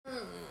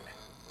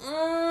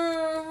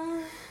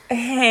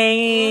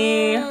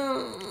Hey.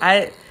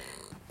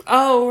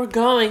 We're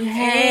going.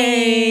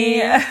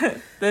 Hey.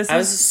 I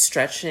was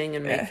stretching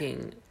and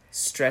making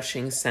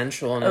stretching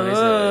sensual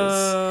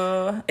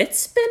noises.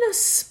 It's been a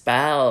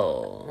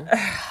spell.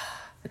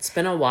 It's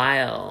been a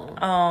while.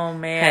 Oh,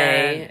 man.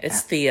 Hey,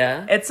 it's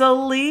Thea. It's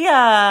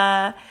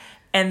Aaliyah.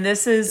 And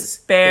this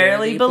is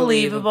Barely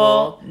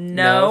Believable,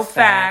 No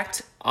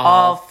Fact,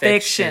 All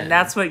Fiction.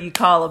 That's what you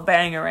call a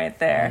banger right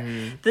there.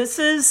 This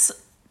is...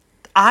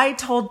 I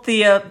told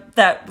Thea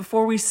that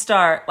before we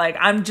start, like,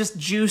 I'm just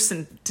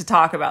juicing to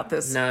talk about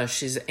this. No,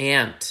 she's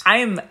amped. I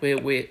am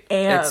amped.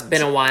 It's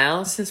been a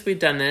while since we've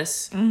done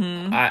this.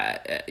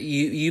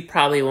 You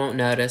probably won't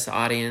notice,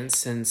 audience,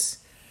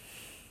 since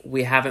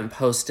we haven't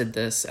posted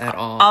this at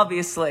all.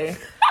 Obviously.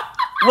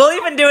 We'll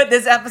even do it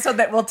this episode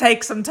that will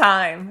take some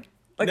time.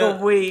 A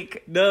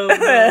week. No.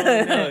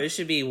 It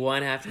should be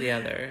one after the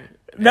other.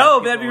 No,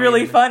 that'd be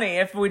really funny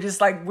if we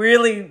just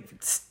really,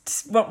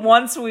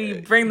 once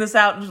we bring this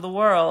out into the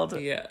world,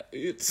 we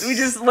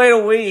just wait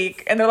a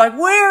week and they're like,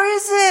 where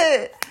is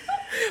it?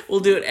 We'll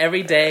do it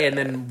every day and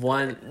then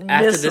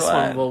after this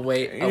one we'll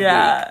wait a week.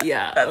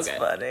 Yeah, that's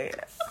funny.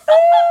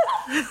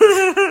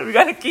 We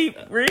gotta keep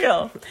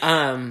real.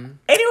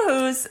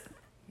 Anywho's,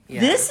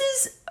 this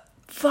is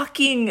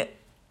fucking,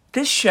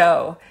 this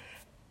show,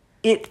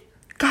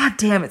 God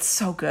damn, it's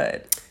so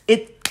good.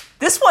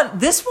 This one,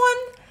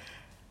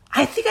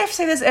 I think I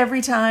say this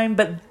every time,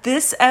 but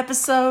this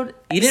episode...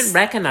 You didn't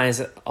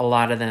recognize a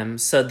lot of them,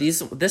 so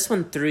this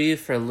one threw you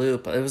for a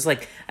loop. It was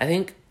like, I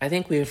think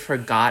we had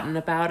forgotten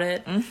about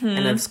it, and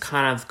it's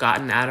kind of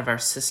gotten out of our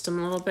system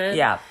a little bit.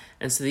 Yeah.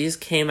 And so these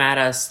came at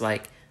us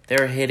like they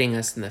were hitting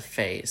us in the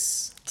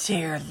face.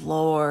 Dear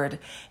Lord.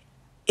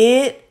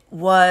 It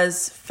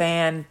was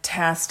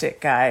fantastic,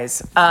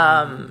 guys.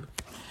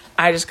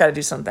 I just got to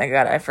do something.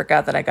 I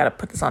forgot that I got to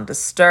put this on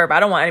Disturb.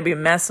 I don't want anybody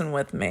messing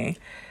with me.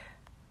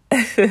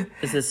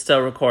 Is it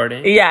still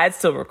recording? Yeah, it's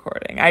still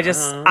recording.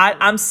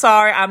 I'm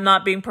sorry. I'm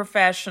not being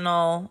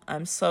professional.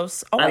 I'm so...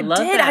 I did.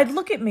 That.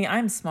 Look at me.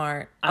 I'm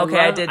smart.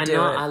 I did do it.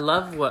 I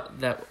love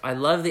I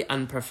love the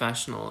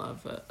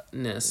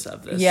unprofessionalness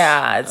of this.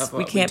 Yeah,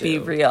 we can't be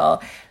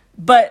real.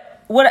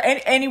 But what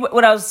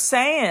I was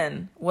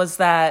saying was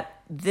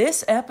that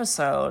this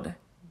episode,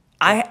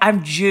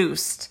 I'm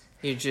juiced.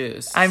 You're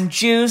juiced. I'm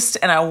juiced,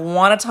 and I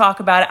want to talk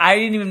about it. I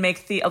didn't even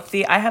make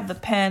I have the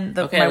pen,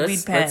 my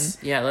weed pen.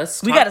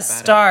 Let's. We got to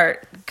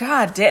start.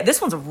 God damn, this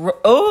one's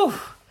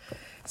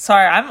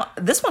sorry.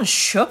 This one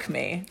shook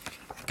me.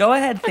 Go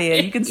ahead,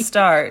 Thea. You can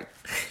start.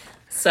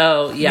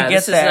 So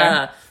this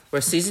is we're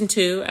season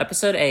 2,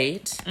 episode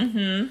 8.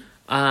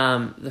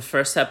 The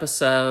first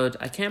episode,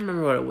 I can't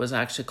remember what it was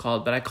actually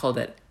called, but I called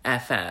it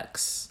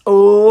FX.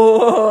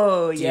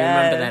 Oh, do you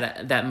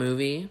remember that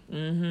movie?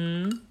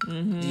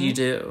 You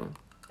do.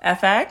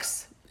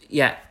 FX?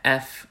 Yeah,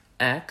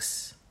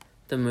 FX,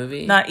 the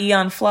movie. Not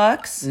Eon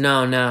Flux?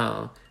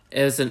 No.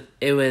 It was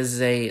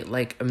a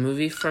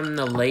movie from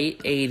the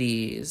late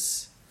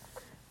 80s,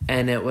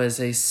 and it was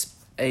a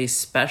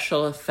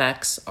special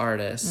effects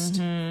artist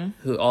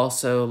who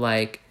also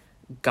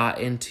got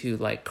into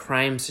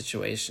crime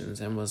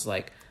situations and was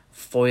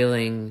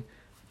foiling.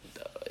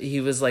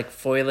 He was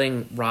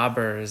foiling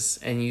robbers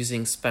and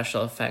using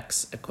special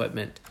effects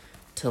equipment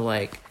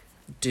to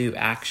do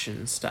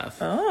action stuff.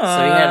 So he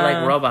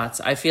had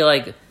robots. I feel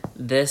like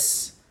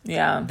this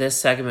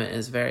segment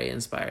is very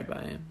inspired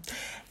by him.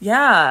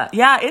 Yeah.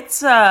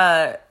 It's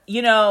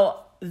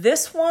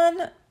this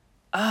one.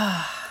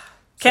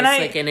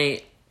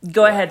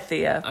 Go ahead,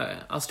 Thea. All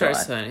right, I'll start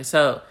explaining.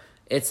 So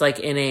it's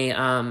in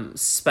a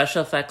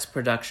special effects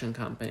production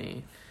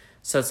company.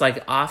 So it's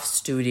off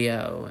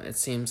studio, it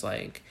seems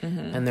like,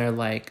 and they're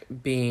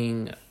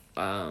being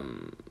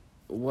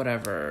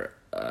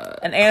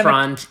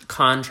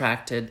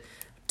contracted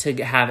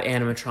to have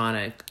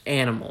animatronic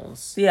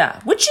animals. Yeah,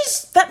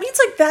 that means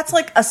that's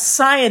a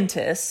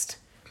scientist.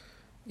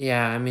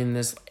 Yeah, I mean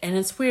and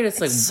it's weird.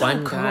 It's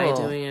one guy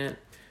doing it,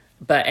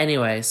 but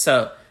anyway,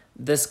 so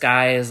this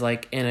guy is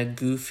in a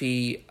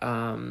goofy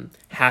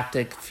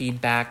haptic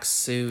feedback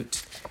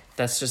suit.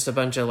 That's just a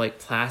bunch of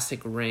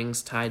plastic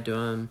rings tied to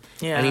him.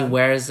 Yeah. And he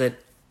wears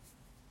it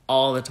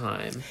all the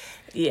time.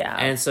 Yeah.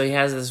 And so he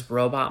has this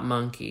robot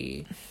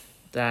monkey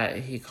that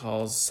he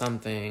calls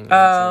something.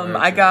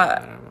 I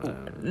got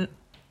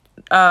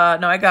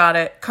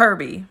it.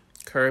 Kirby.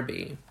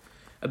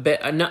 A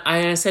bit. No,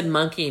 I said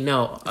monkey.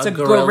 No, it's a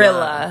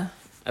gorilla.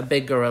 A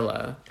big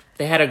gorilla.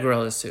 They had a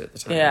gorilla suit at the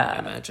time. Yeah. I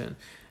imagine.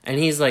 And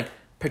he's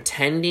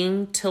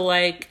pretending to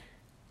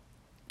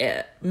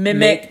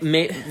mimic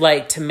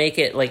to make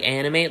it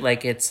animate,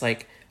 it's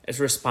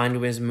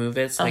responding to his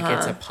movements,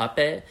 it's a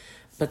puppet,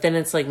 but then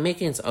it's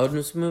making its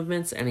own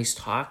movements and he's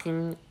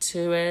talking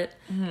to it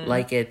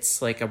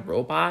it's a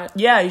robot.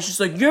 Yeah, he's just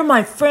you're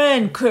my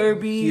friend,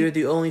 Kirby. You're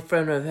the only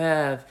friend I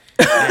have.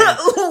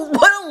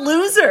 What a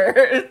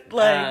loser.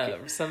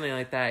 Something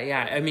like that.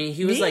 Yeah, I mean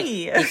he was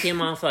he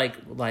came off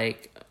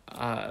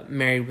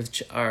Married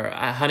with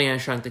Honey, I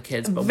Shrunk the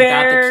Kids, but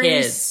without the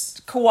kids.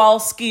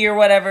 Kowalski or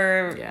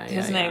whatever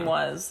his name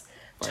was.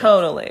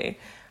 Totally.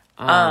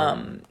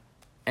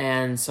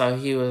 And so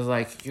he was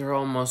like, "You're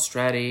almost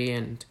ready,"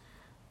 and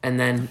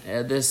then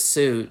this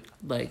suit,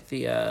 like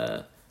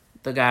the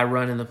guy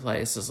running the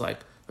place, is like,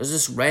 "Is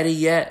this ready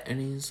yet?" And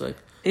he's like,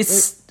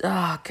 "It's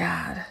oh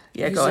god,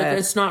 yeah, he's go like, ahead.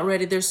 It's not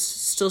ready. There's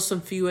still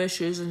some few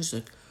issues." And he's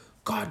like,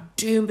 "God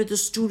damn it, the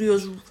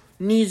studios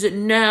needs it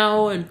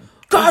now." And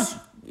God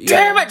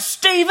damn it,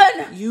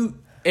 Steven!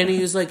 And he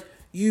was like,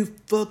 you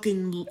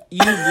fucking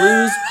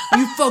loser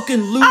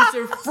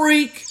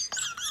freak.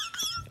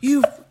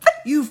 You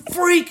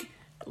freak.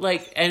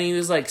 Like, and he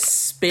was like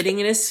spitting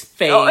in his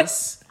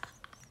face,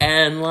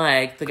 and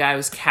like the guy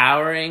was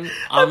cowering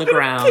on the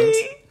ground.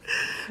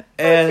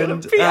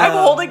 I'm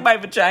holding my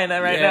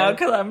vagina right now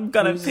because I'm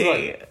gonna pee.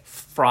 Like,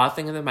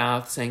 frothing in the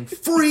mouth, saying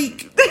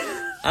 "freak."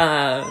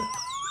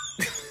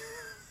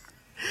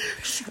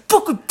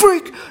 Fucking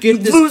freak! You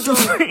loser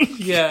freak!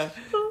 Yeah,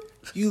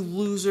 you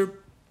loser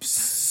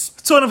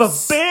son of a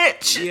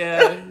bitch!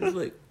 Yeah,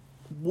 like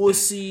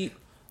wussy,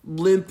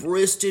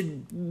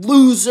 limp-wristed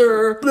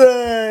loser.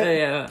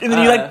 Yeah, and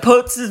then he like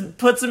puts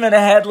him in a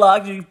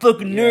headlock. You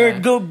fucking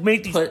nerd, go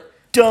make these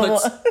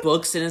puts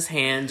books in his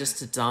hand just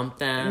to dump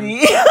them.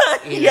 Yeah,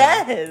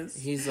 yes.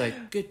 He's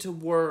like, get to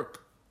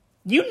work.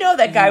 You know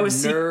that guy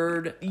was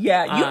nerd.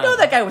 Yeah, you know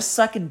that guy was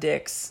sucking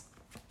dicks.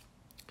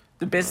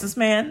 The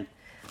businessman.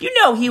 You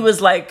know he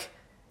was like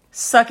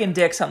sucking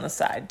dicks on the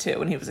side too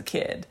when he was a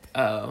kid.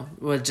 Oh,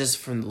 well, just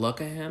from the look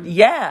of him?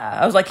 Yeah,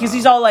 I was like,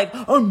 he's all like,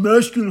 I'm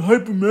masculine,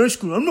 hyper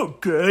masculine, I'm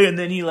not gay, and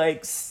then he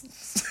like.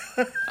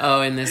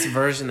 Oh, in this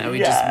version that we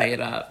just made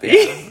up.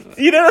 Yeah.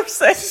 You know what I'm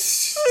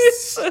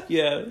saying?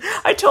 Yeah.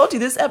 I told you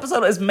this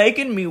episode is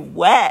making me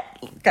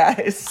wet,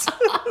 guys.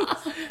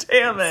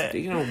 Damn it.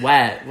 Speaking of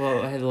wet,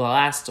 well, I had the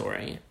last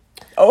story.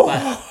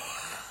 Oh.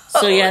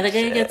 So yeah, the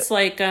guy gets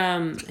like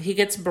he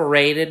gets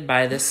berated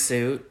by the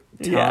suit,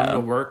 telling him to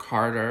work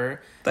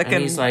harder.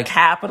 And he's like,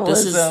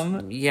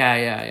 capitalism.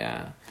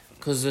 Yeah.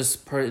 Because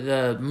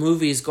the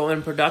movie's going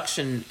in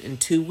production in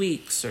 2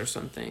 weeks or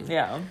something.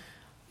 Yeah.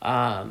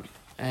 So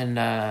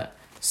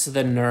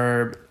the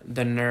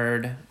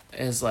nerd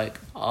is like,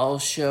 I'll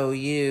show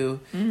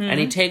you, and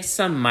he takes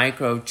some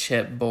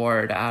microchip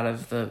board out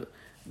of the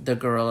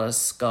gorilla's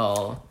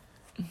skull.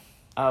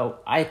 Oh,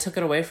 I took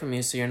it away from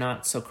you, so you're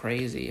not so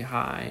crazy.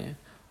 Hi.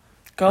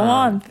 Go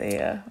on,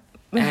 Thea.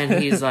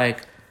 And he's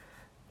like,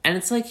 and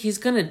it's like he's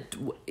gonna.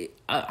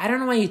 I don't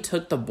know why he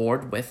took the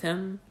board with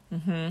him.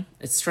 Mm-hmm.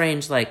 It's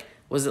strange. Like,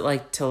 was it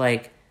like to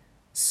like,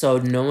 so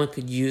no one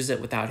could use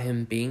it without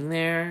him being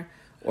there?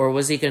 Or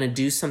was he going to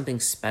do something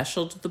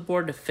special to the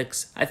board to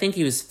fix? I think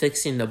he was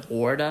fixing the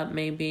board up,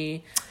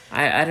 maybe.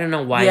 I don't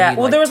know why. Yeah,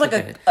 there was like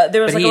a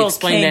little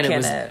kink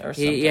in it or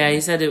something. He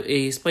said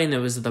he explained it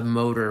was the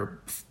motor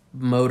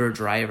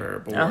driver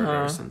board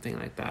or something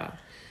like that.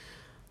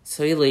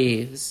 So he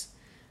leaves,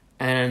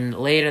 and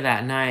later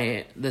that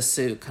night, the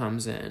suit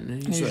comes in,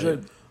 and he's like,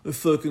 "A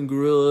fucking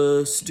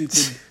gorilla,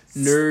 stupid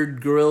nerd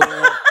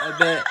gorilla.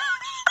 I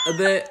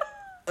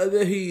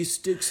bet he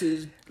sticks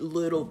his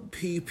little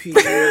pee-pee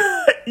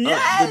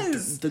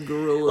yes! The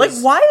gorilla. Like,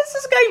 why is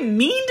this guy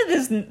mean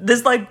to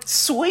this like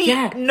sweet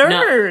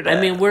nerd? No, I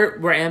mean, we're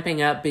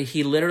amping up, but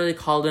he literally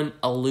called him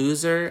a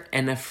loser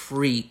and a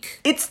freak.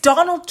 It's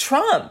Donald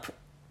Trump.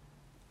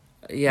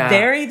 Yeah.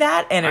 Very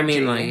that energy. I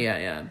mean, like,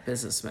 yeah,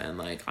 businessman.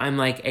 Like, I'm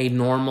like a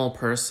normal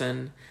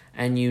person,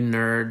 and you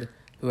nerd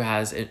who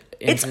has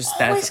interests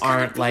that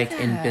aren't like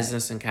in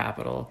business and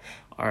capital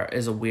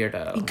is a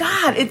weirdo.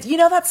 God,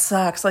 that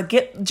sucks.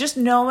 Like, just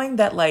knowing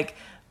that like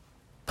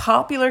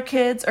popular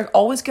kids are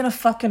always gonna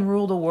fucking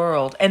rule the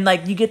world, and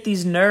like you get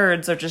these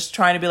nerds are just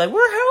trying to be like,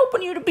 we're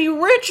helping you to be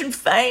rich and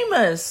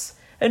famous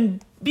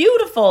and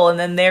beautiful, and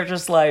then they're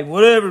just like,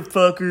 whatever,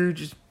 fucker,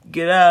 just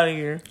get out of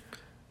here.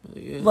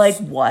 Yes. Like,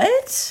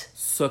 what?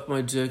 Suck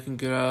my dick and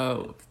get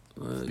out.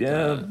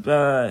 God,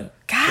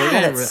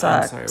 that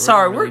sucks.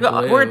 Sorry, we're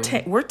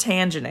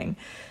tangenting.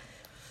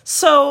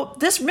 So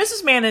this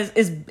businessman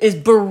is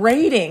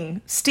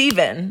berating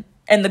Steven,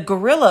 and the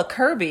gorilla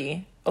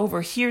Kirby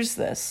overhears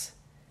this.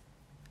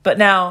 But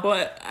now,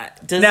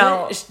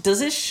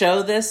 does it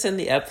show this in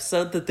the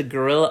episode that the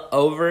gorilla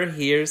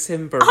overhears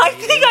him berating? I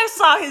think I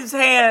saw his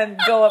hand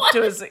go up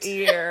to his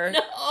ear.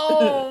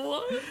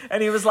 No,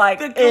 and he was like,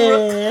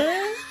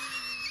 yeah.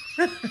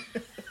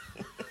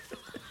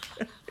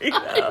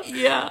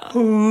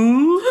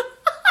 Who?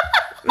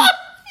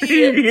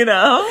 You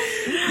know?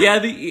 Yeah,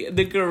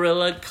 the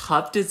gorilla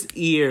cupped his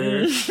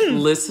ear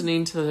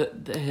listening to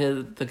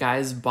the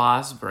guy's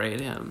boss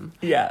berate him.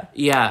 Yeah.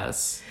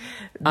 Yes.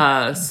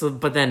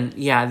 But then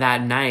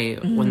that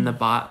night when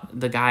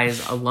the guy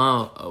is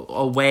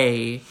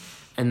away,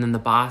 and then the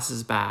boss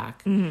is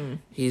back,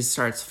 he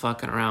starts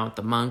fucking around with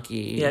the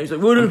monkey. Yeah, he's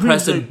like, what? I'm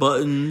pressing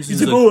buttons.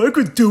 He's like, oh, I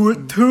could do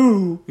it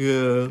too.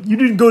 Yeah. You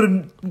didn't go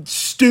to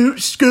school,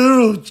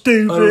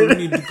 stupid. I don't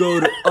need to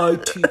go to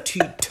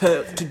ITT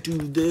Tech to do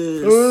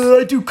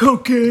this. I do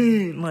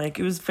cocaine. Like,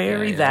 it was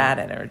very that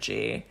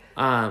energy.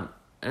 And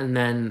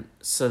then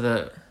so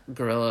the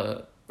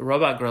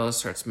robot gorilla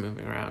starts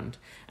moving around,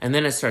 And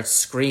then it starts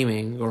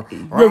screaming, or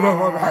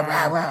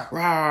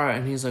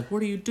and he's like,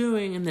 "What are you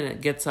doing?" And then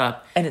it gets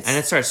up and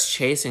it starts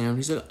chasing him.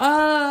 He's like,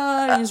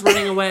 "Ah!" And he's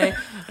running away,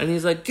 and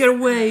he's like, "Get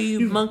away,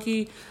 you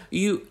monkey,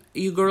 you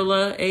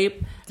gorilla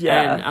ape!"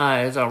 Yeah,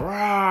 and it's a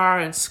roar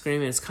and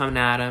screaming. It's coming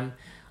at him,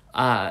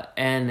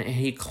 and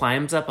he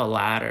climbs up a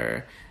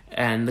ladder,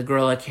 and the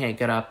gorilla can't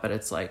get up, but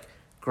it's like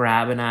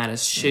grabbing at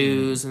his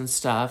shoes and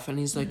stuff, and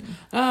he's like,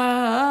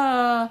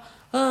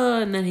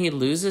 and then he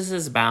loses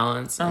his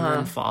balance and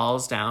then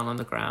falls down on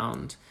the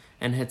ground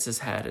and hits his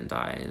head and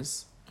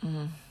dies.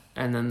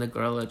 And then the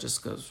gorilla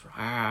just goes,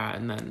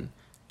 and then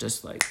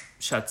just like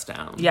shuts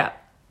down. Yeah.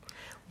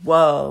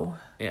 Whoa.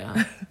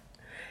 Yeah.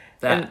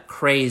 That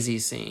crazy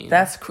scene.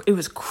 It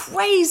was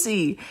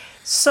crazy.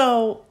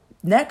 So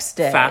next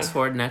day. Fast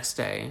forward next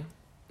day.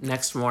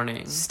 Next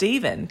morning.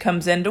 Steven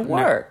comes into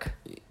work.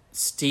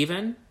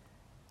 Steven?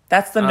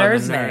 That's the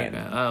nerd's name.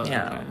 Oh,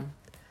 yeah. Okay.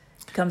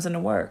 Comes into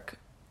work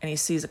and he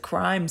sees a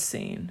crime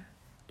scene.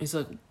 He's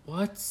like,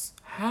 "What's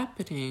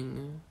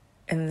happening?"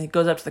 And then he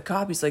goes up to the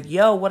cop. He's like,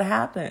 "Yo, what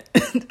happened?"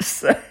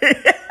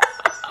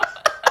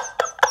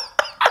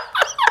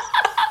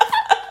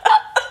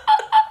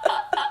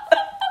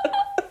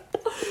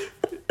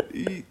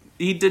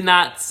 He did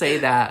not say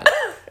that.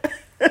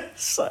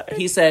 Sorry.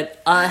 He said,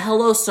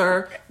 "Hello,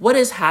 sir. What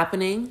is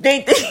happening?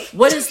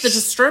 What is the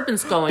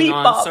disturbance going beep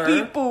on, bop, sir?"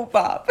 Beep boop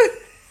bop.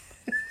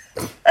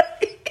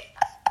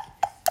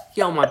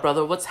 "Yo, my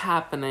brother, what's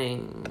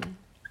happening?"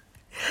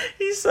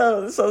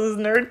 So this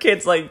nerd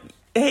kid's like,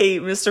 "Hey,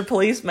 Mr.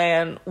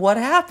 Policeman, what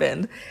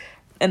happened?"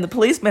 And the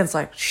policeman's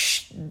like,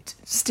 "Shh,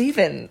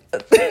 Steven,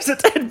 there's a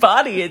dead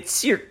body.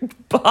 It's your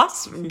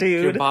boss, dude.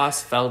 Your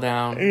boss fell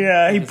down.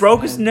 Yeah, he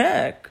broke his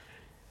neck."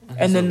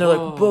 And then they're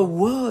like,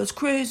 whoa, it's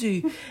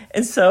crazy.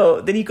 And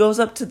so then he goes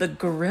up to the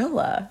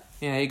gorilla.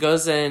 Yeah, he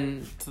goes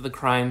in to the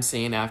crime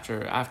scene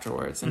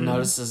afterwards and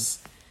notices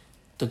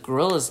the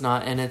gorilla's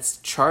not in its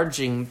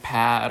charging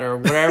pad or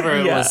wherever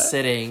it was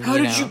sitting. How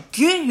did you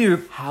get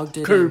here? How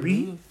did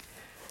Kirby? It move?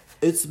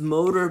 Its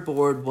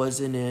motorboard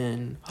wasn't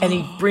in. And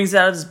he brings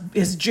out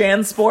his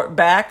JanSport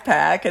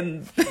backpack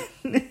and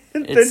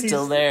it's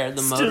still there,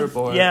 the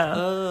motorboard. Yeah.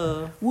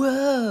 Oh.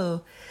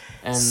 Whoa.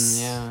 And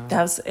yeah,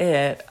 that was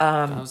it.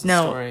 That was the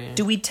story.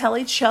 Do we tell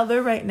each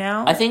other right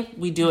now? I think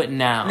we do it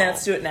now.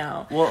 Let's do it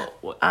now. Well,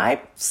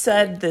 I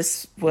said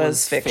this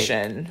was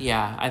fiction. Fake.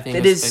 Yeah, I think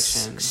it was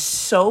is fiction.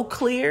 So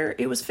clear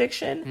it was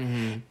fiction.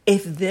 Mm-hmm.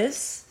 If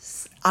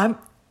this, I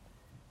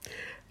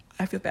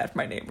feel bad for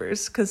my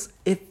neighbors because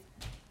if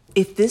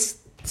this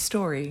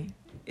story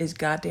is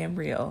goddamn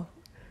real,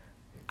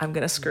 I'm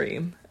gonna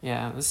scream.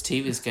 Yeah, this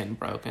TV's getting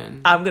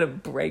broken. I'm gonna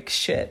break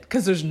shit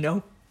because there's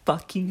no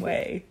fucking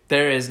way.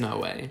 There is no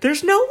way.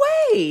 There's no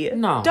way.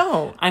 No.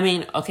 Don't. I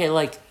mean, okay,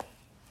 like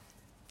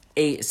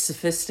a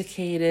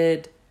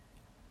sophisticated,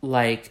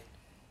 like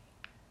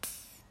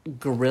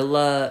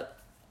gorilla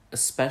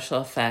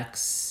special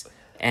effects,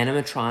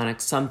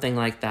 animatronics, something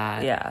like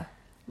that. Yeah.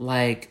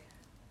 Like,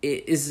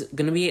 it is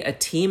going to be a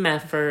team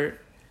effort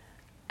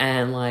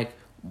and, like,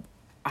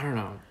 I don't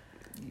know.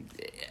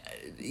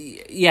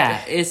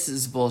 Yeah,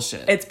 it's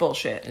bullshit. It's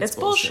bullshit. It's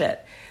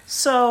bullshit.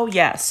 So,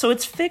 yeah, so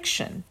it's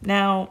fiction.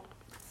 Now,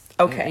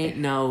 okay. There ain't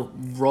no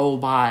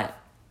robot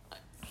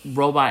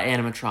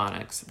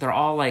animatronics. They're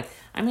all like,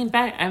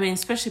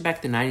 especially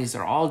back in the 90s,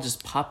 they're all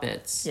just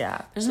puppets.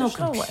 Yeah. There's no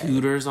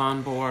computers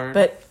on board.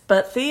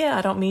 But Thea,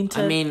 I don't mean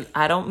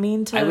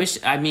to. I wish,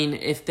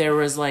 if there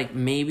was like,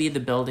 maybe the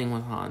building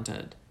was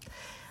haunted.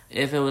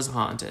 If it was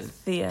haunted,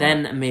 Thea,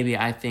 then maybe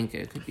I think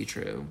it could be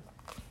true.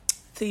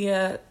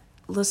 Thea,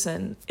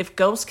 listen, if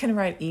ghosts can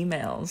write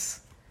emails,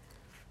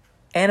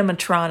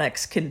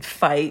 animatronics can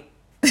fight.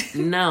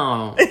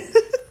 No.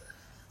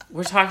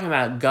 We're talking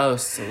about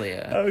ghosts,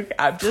 Leah.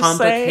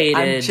 Okay,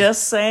 I'm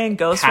just saying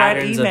ghosts write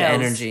emails. Of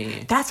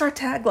energy. That's our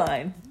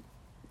tagline.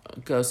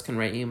 Ghosts can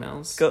write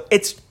emails.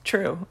 It's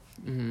true.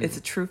 Mm-hmm. It's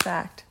a true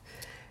fact.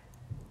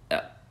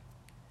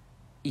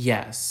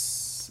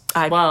 Yes.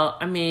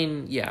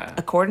 Yeah.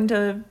 According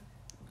to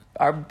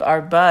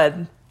our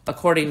bud.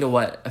 According to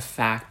what a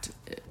fact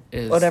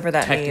is. Whatever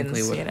that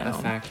technically means, what a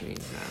fact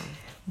means now.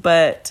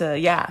 But,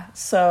 yeah.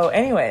 So,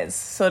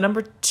 anyways.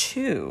 Number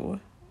 2.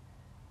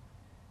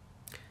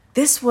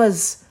 This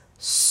was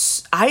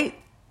such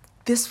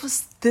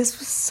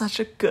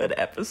a good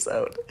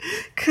episode.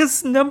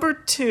 Because number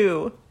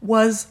 2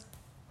 was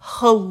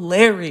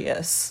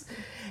hilarious.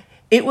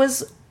 It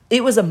was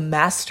a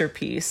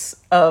masterpiece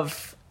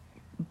of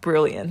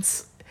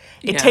brilliance.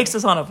 It takes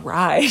us on a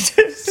ride.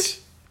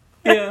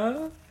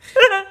 Yeah.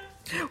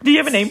 Do you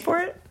have a name for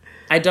it?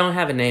 I don't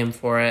have a name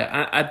for it.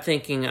 I'm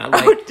thinking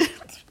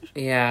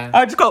yeah.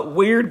 I would just call it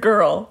Weird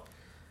Girl.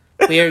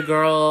 Weird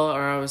Girl,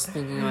 or I was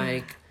thinking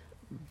like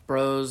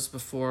Bros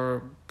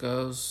Before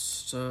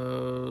Ghosts,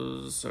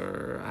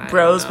 or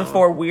Bros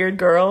Before Weird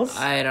Girls?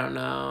 I don't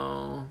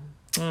know.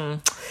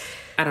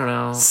 I don't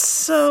know.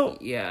 So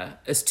yeah,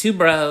 it's 2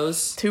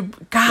 bros.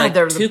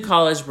 They're two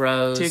college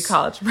bros. 2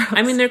 college bros.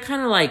 I mean, they're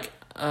kind of like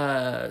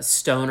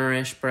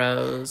stonerish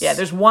bros. Yeah,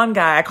 there's one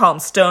guy, I call him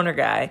Stoner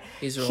Guy.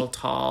 He's real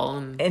tall.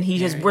 And he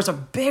just wears a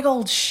big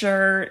old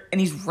shirt, and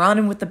he's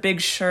running with the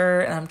big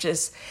shirt, and I'm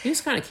just...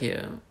 He's kind of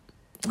cute.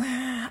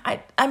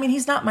 I mean,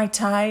 he's not my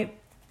type.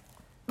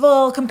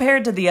 Well,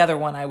 compared to the other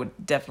one, I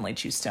would definitely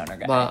choose Stoner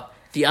Guy. Well,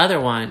 the other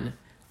one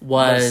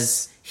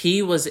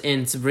he was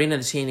in Sabrina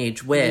the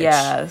Teenage Witch.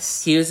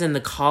 Yes. He was in the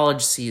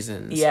college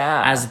seasons.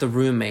 Yeah. As the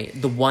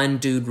roommate, the one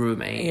dude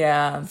roommate.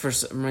 Yeah. For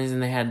some reason,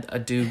 they had a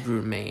dude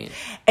roommate.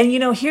 And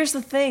here's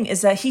the thing: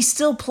 is that he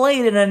still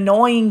played an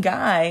annoying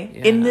guy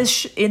in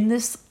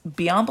this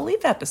Beyond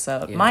Belief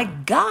episode. Yeah. My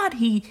God,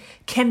 he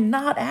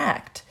cannot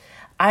act.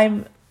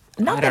 I'm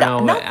not. I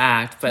don't know what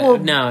act,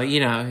 but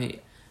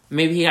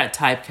maybe he got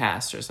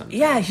typecast or something.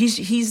 Yeah,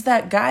 he's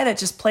that guy that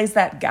just plays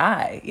that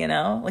guy.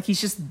 Like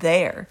he's just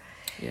there.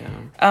 Yeah.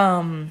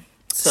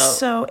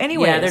 So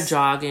anyways. Yeah, they're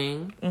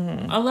jogging.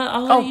 Mm-hmm.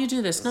 I'll let you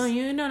do this. No,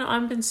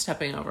 I've been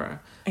stepping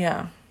over.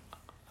 Yeah.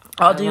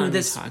 I'll do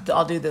this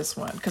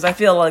one because I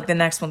feel like the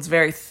next one's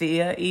very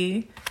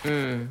Thea-y.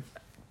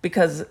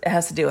 Because it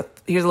has to do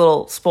with, here's a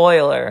little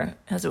spoiler,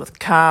 it has to do with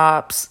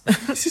cops.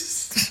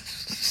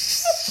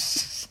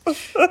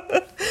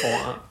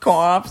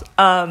 Co-ops.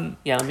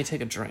 Yeah, let me take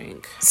a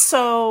drink.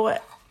 So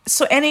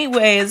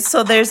anyways,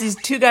 so there's these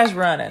two guys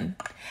running,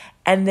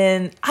 and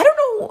then I don't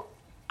know.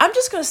 I'm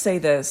just gonna say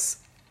this,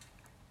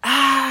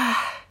 because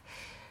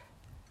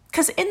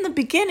in the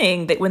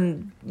beginning, that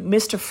when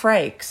Mr.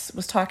 Frakes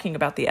was talking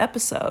about the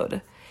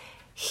episode,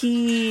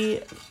 he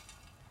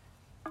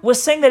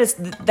was saying that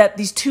that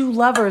these two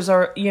lovers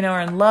are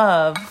in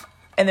love,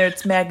 and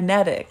it's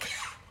magnetic,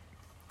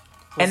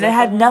 and it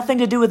had nothing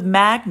to do with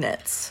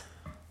magnets.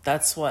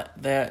 That's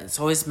it's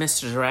always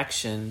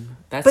misdirection.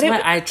 That's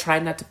what I try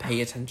not to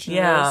pay attention to.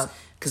 Yeah.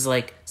 Because,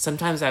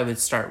 sometimes I would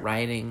start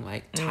writing,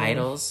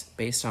 titles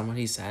based on what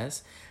he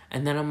says.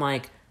 And then I'm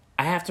like,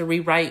 I have to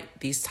rewrite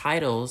these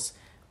titles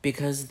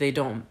because they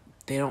don't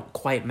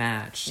quite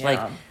match.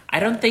 Yeah. I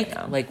don't think,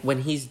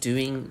 when he's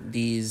doing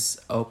these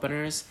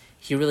openers,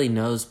 he really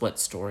knows what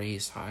story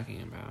he's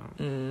talking about.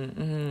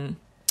 Mm-hmm.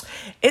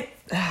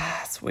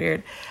 It's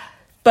weird.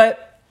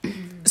 But,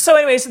 so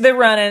anyway, so they're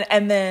running,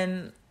 and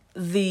then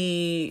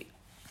the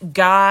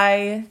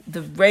guy,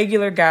 the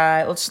regular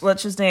guy, let's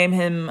just name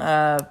him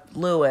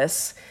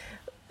Lewis.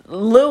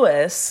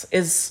 Lewis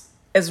is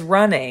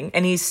running,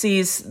 and he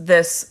sees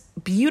this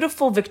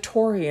beautiful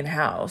Victorian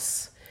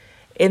house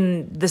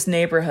in this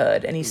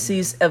neighborhood, and he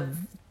sees a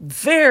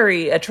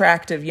very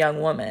attractive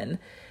young woman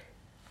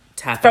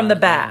from the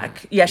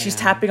back. Yeah, she's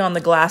tapping on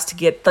the glass to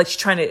get, she's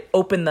trying to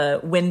open the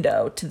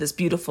window to this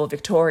beautiful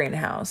Victorian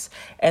house,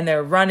 and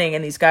they're running,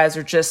 and these guys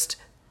are just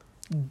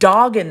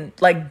dogging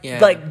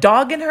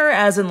her,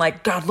 as in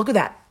God, look at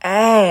that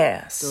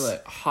ass. So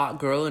hot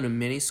girl in a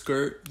mini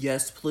skirt,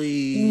 yes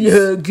please.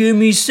 Yeah, give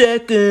me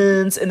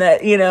seconds, and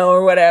that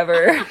or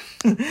whatever.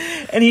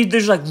 And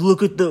there's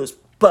look at those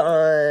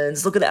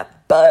buns, look at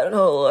that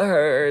butthole of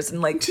hers,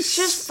 and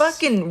just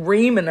fucking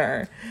reaming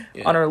her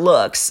on her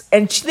looks.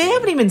 And they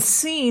haven't even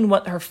seen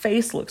what her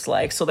face looks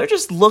like, so they're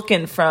just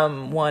looking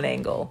from one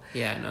angle.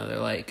 Yeah, no,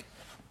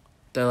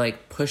 they're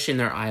pushing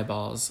their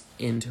eyeballs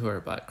into her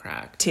butt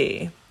crack.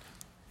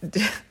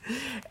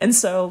 And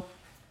so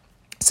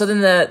then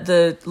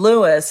the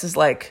Lewis is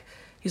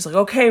he's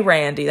okay,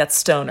 Randy, that's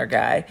Stoner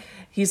Guy.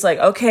 He's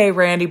okay,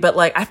 Randy, but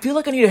I feel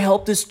I need to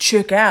help this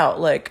chick out.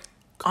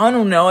 I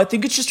don't know, I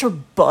think it's just her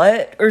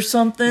butt or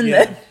something.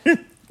 Yeah.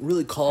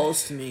 Really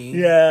calls to me.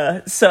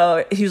 Yeah.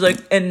 So he's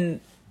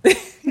and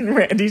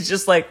Randy's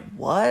just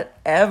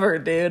whatever,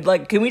 dude.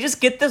 Can we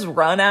just get this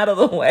run out of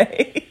the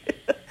way?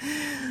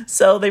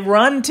 So they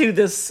run to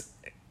the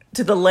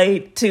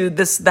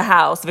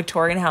house, the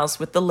Victorian house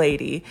with the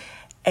lady,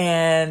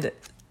 and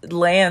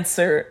Lance,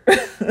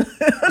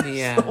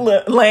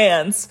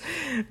 Lance,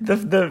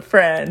 the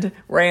friend,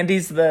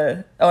 Randy's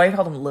I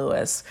called him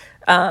Lewis.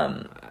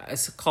 I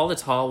call the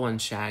tall one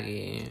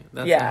Shaggy.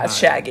 That's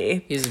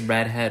Shaggy. He's a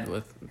redhead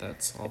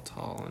that's all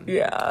tall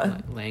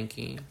and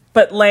lanky.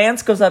 But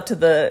Lance goes up to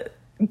the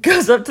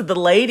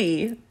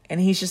lady, and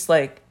he's just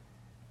sorry.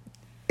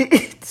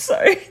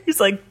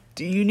 He's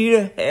do you need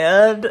a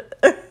hand?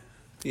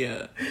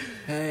 Yeah.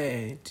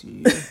 Hey, do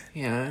you?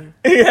 Yeah.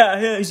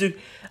 Yeah. He's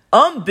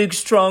I'm a big,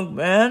 strong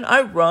man.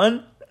 I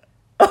run.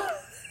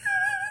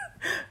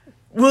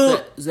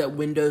 Well, is that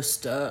window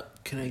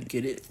stuck? Can I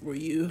get it for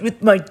you?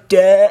 With my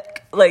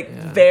deck,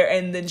 there,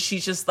 and then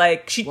she's just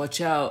watch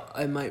out!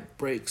 I might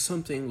break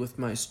something with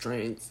my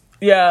strength.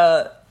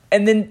 Yeah,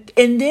 and then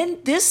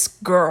this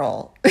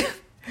girl,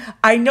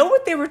 I know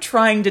what they were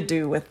trying to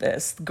do with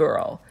this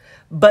girl,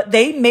 but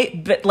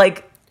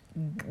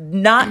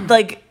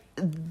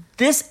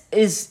this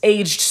is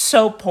aged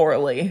so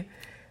poorly,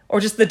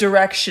 or just the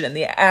direction and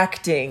the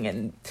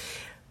acting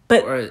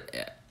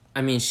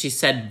she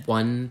said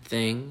one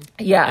thing.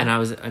 Yeah. And I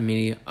was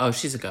immediately,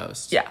 she's a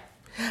ghost. Yeah.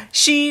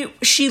 She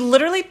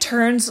literally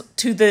turns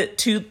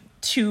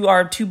to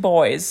our two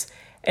boys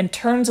and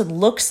turns and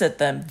looks at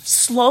them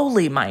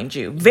slowly, mind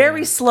you,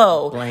 very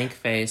slow. Blank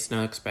face,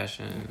 no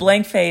expression.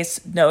 Blank face,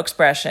 no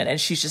expression. And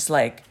she's just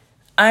like,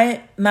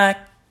 I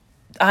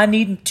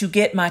need to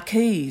get my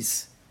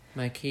keys.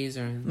 My keys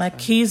are inside. My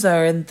keys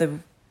are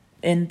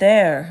in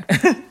there.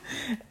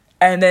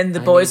 And then the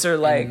boys are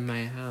like, in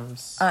my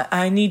house.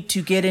 I need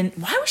to get in.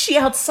 Why was she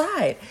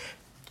outside?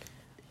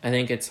 I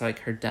think it's like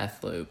her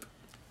death loop.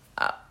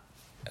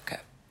 Okay.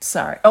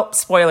 Sorry. Oh,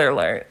 spoiler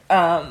alert.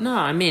 No,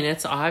 I mean,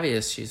 it's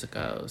obvious she's a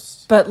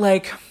ghost. But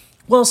like,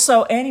 well,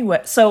 so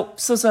anyway, so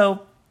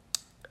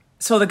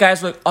the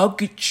guy's like,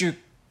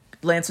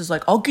 Lance is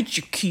like, I'll get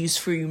your keys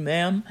for you,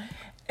 ma'am.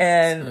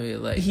 And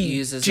so he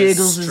uses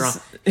jiggles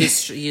he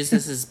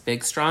uses his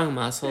big strong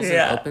muscles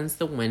and opens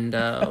the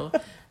window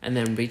and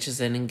then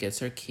reaches in and gets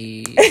her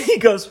keys. He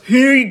goes,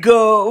 here you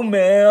go,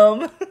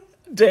 ma'am.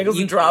 Dangles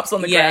and drops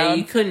on the ground. Yeah,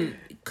 you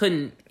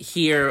couldn't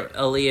hear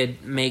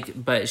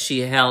Aaliyah but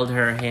she held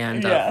her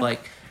hand up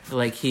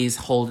like he's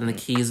holding the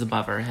keys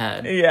above her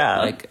head.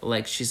 Yeah.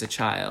 Like she's a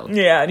child.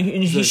 Yeah,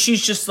 and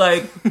she's just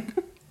like,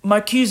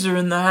 my keys are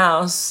in the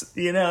house,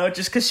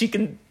 just because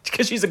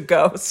she's a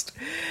ghost.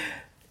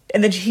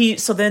 And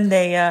then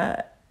they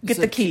get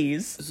the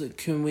keys. Is it,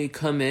 can we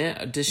come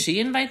in? Does she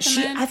invite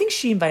them in? I think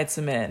she invites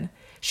them in.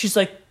 She's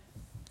like,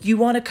 you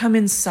want to come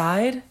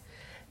inside?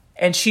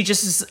 And she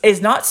just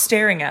is not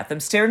staring at them,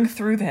 staring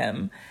through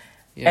them.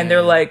 Yeah. And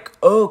they're like,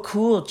 oh,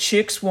 cool,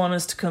 chicks want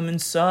us to come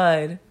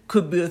inside.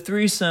 Could be a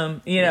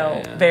threesome,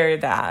 very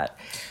that.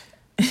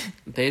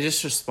 They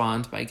just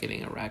respond by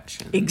getting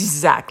erections.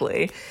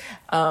 Exactly.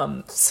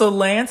 So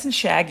Lance and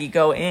Shaggy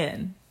go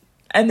in.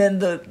 And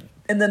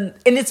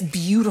it's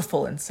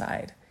beautiful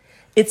inside.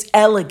 It's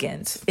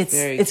elegant.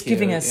 It's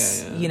giving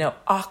us,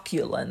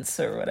 opulence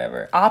or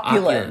whatever.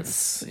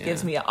 Opulence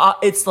gives me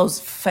it's those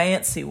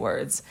fancy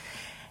words.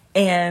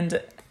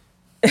 And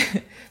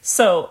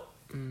so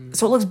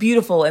it looks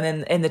beautiful,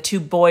 and the two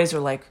boys are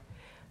like,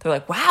 they're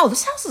like, wow,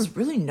 this house is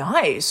really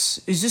nice.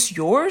 Is this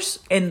yours?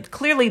 And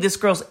clearly this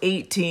girl's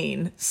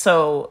 18,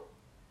 so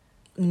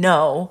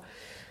no.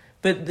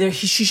 But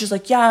she's just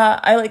like, yeah,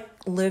 I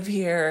live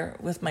here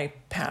with my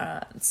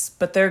parents,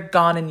 but they're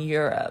gone in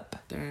Europe.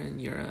 They're in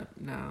Europe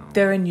now.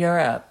 They're in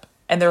Europe.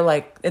 And they're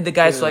like, and the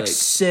guys are like,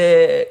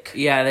 sick.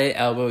 Yeah, they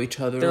elbow each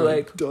other. They're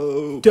like,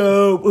 dope.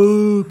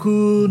 Oh,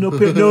 cool. No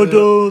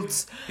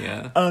adults.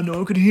 Yeah. No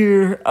one could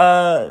hear.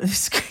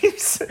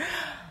 Screams.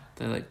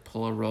 They like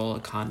pull a roll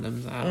of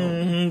condoms out.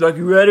 Mm-hmm. Like,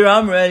 you ready?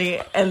 I'm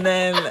ready. And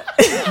then,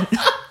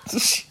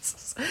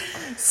 Jesus.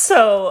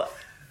 So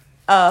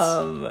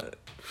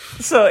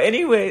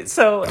anyway,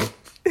 so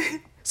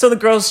the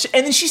girls,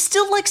 and then she's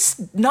still like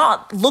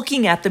not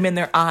looking at them in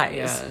their eyes.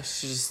 Yeah,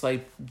 she's just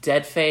like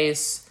dead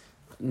face,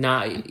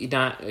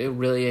 not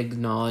really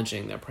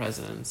acknowledging their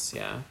presence.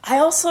 Yeah.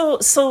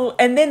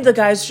 And then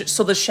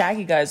the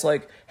Shaggy guy's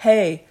like,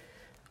 hey,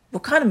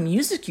 what kind of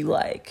music you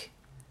like?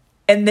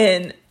 And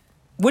then,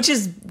 which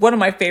is one of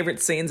my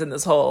favorite scenes in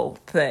this whole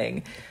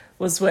thing,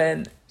 was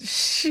when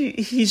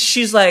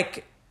she's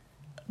like,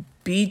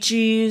 Bee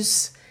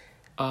Gees,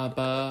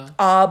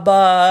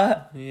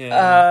 ABBA.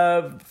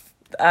 Yeah.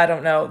 I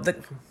don't know.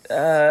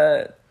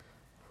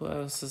 Who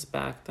else is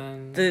back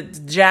then? The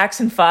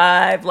Jackson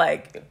 5,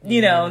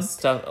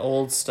 stuff,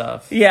 old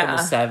stuff. Yeah.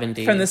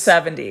 From the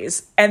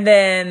 70s. And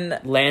then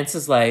Lance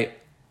is like,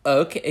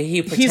 okay,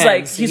 he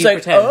pretends. He's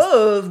like,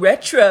 oh,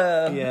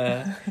 retro.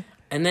 Yeah.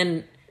 And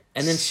then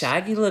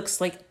Shaggy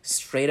looks like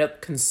straight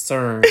up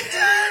concerned.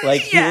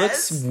 Like he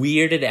looks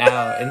weirded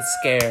out and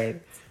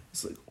scared.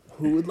 It's like,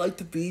 who would like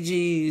the Bee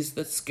Gees?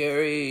 That's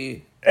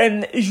scary.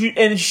 And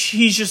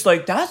he's just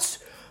like, that's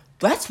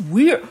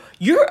weird.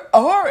 You're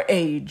our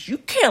age. You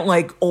can't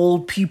like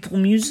old people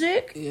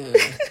music. Yeah.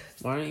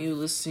 Why aren't you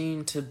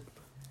listening to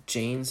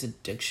Jane's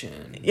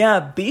Addiction? Yeah,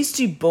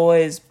 Beastie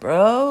Boys,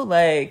 bro.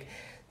 Like,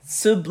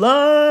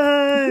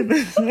 Sublime.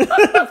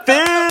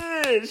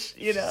 Fish,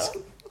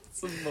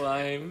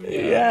 Sublime.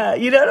 Yeah,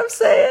 you know what I'm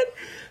saying?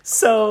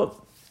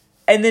 So,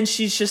 and then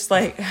she's just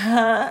like,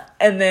 huh?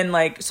 And then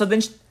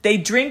they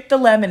drink the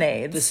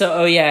lemonade.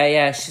 So,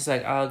 she's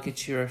like, I'll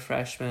get you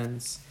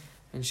refreshments.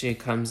 And she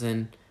comes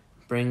in,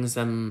 brings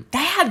them... They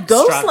had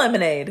ghost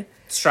lemonade.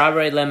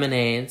 Strawberry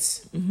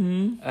lemonades.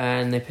 Mm-hmm.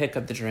 And they pick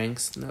up the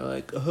drinks. And they're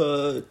like,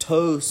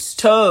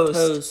 toast.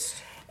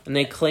 And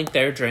they clink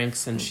their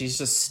drinks, and she's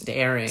just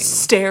staring.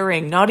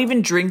 Staring, not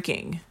even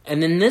drinking.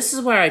 And then this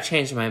is where I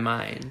changed my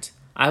mind.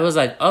 I was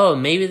like, oh,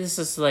 maybe this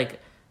is like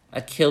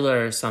a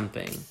killer or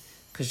something.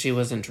 Because she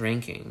wasn't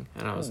drinking.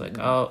 And I was like,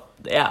 oh...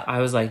 Yeah. I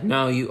was like,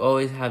 no, you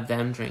always have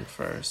them drink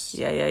first.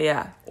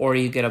 Yeah. Or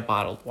you get a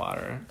bottled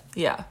water.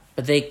 Yeah.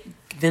 But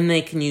then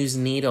they can use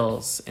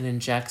needles and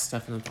inject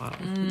stuff in the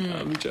bottle. No,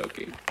 I'm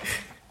joking.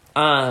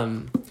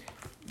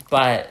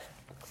 But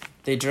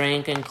they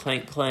drink and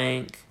clink.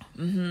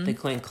 Mm-hmm. They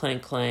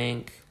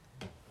clink.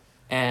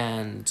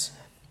 And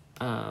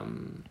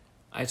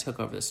I took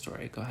over the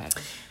story. Go ahead.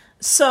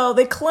 So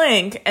they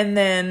clink, and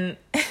then...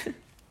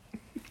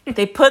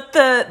 They put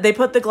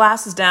the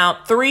glasses down,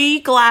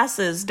 3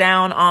 glasses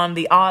down on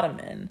the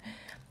ottoman,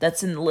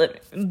 that's in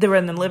they're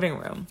in the living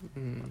room.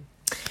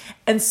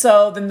 And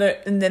so then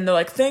they're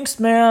like, thanks,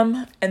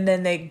 ma'am. And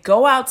then they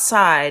go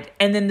outside,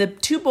 and then the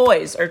two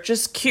boys are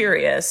just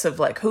curious of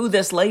like who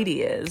this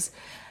lady is.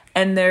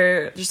 And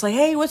they're just like,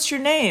 hey, what's your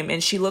name?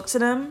 And she looks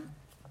at him,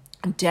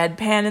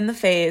 deadpan in the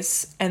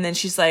face, and then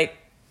she's like,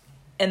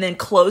 and then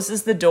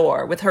closes the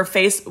door with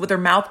her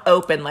mouth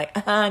open, like,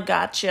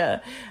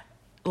 gotcha.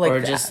 Like, or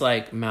that. Just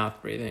like mouth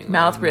breathing.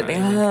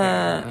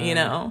 You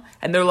know?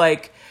 And they're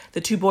like,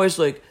 the two boys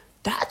are like,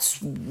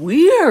 that's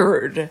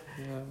weird.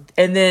 Yeah.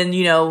 And then,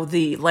 you know,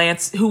 the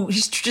Lance, who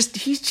he's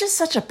just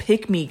such a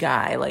pick me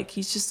guy. Like,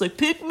 he's just like,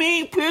 pick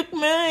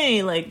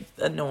me, like,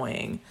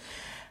 annoying.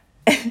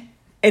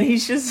 And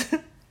he's just,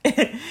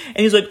 and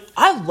he's like,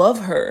 I love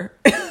her.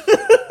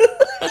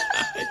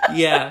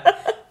 Yeah.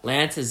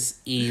 Lance is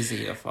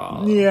easy to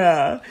follow.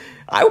 Yeah.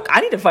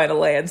 I need to find a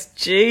Lance.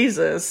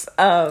 Jesus.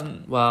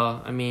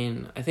 Well, I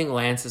mean, I think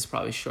Lance is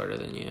probably shorter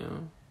than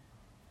you.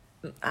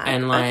 I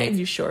can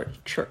do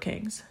short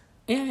kings.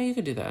 Yeah, you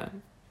could do that.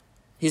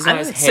 He's not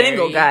as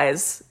single,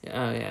 guys.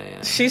 Oh,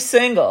 yeah. She's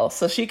single,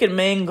 so she can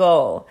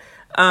mingle.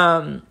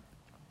 But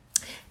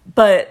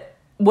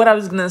what I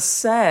was going to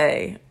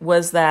say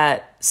was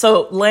that,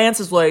 so Lance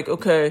is like,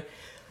 okay,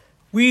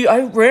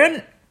 I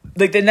ran,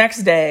 like the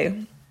next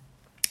day,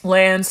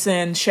 Lance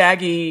and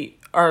Shaggy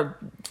are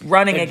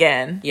running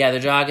again. Yeah, they're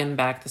jogging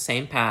back the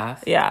same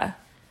path. Yeah.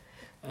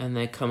 And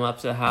they come up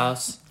to the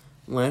house.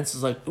 Lance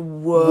is like,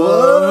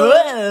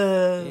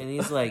 whoa. And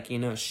he's like, you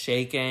know,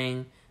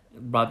 shaking,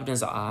 rubbing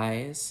his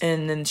eyes.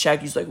 And then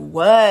Shaggy's like,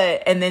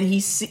 what? And then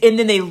and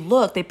then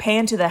they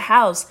pan to the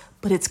house,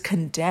 but it's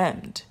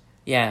condemned.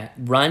 Yeah,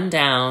 run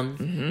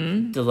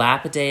down,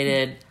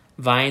 dilapidated,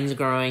 vines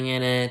growing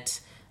in it.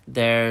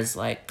 There's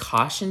like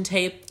caution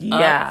tape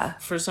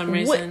up for some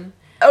reason.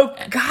 Oh,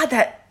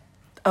 God,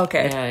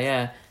 okay.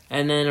 Yeah.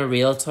 And then a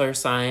realtor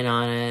sign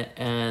on it,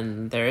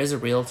 and there is a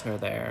realtor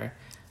there.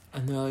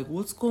 And they're like,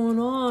 what's going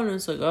on? And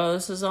it's like, oh,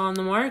 this is on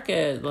the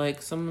market.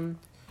 Like, someone...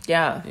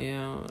 Yeah. You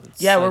know,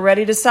 we're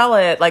ready to sell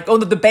it. Like,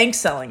 the bank's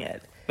selling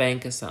it.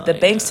 Bank is selling it. The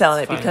bank's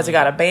selling it because it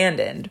got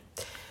abandoned.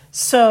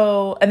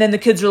 So, and then the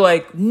kids are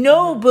like,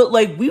 no, but,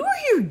 like, we were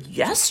here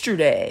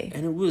yesterday.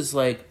 And it was,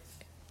 like,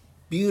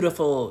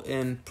 beautiful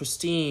and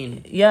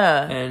pristine.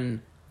 Yeah.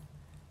 And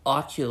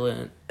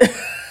opulent.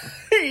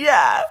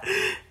 Yeah.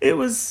 It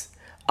was...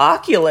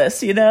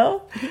 Oculus, you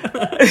know?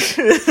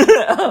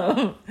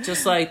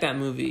 Just like that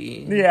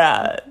movie.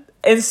 Yeah.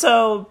 And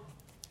so,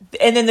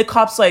 and then the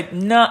cop's like,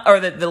 nah,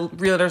 or the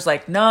realtor's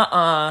like,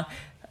 nah,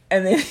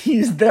 and then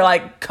they're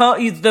like,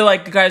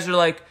 the guys are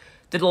like,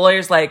 the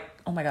lawyer's like,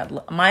 oh my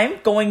God, am I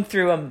going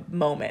through a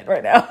moment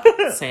right now?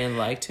 Saying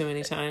like too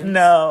many times?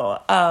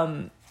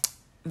 No.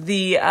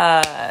 The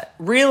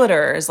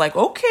realtor is like,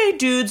 okay,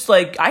 dudes,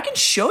 like, I can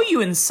show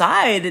you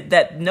inside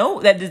that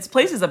this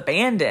place is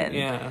abandoned.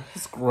 Yeah,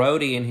 it's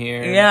grody in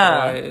here.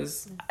 Yeah.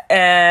 Boys.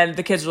 And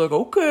the kids are like,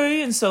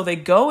 okay. And so they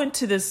go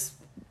into this,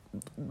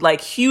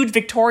 like, huge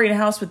Victorian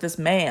house with this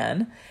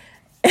man.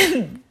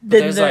 And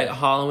there's, like,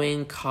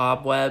 Halloween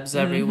cobwebs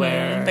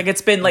everywhere. Like,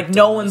 it's been, like,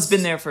 no one's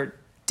been there for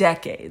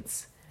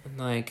decades.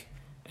 And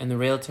the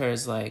realtor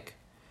is like,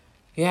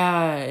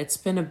 yeah, it's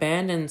been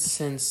abandoned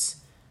since...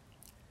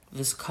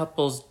 this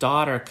couple's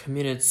daughter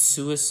committed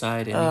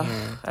suicide in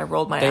here. I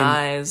rolled my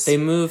eyes. They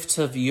moved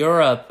to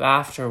Europe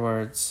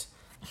afterwards,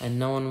 and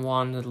no one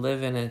wanted to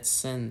live in it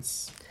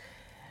since.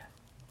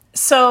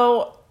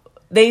 So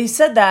they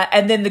said that,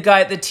 and then the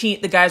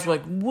guys were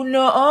like, well,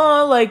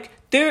 no, like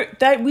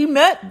we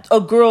met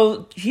a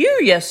girl here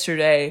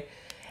yesterday,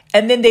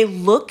 and then they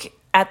look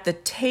at the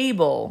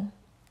table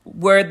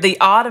where the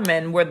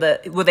ottoman, where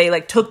they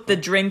like took the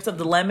drinks of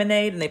the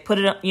lemonade and they put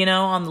it, you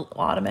know, on the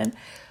ottoman.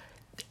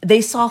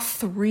 They saw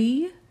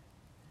 3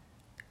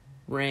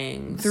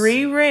 rings.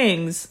 3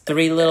 rings.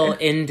 3 little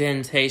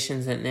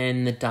indentations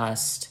in the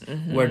dust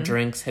where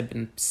drinks had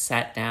been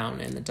set down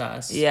in the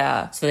dust.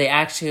 Yeah. So they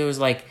actually was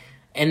like,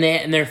 and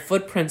their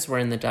footprints were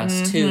in the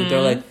dust too.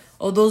 They're like,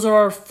 oh, those are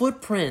our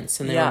footprints.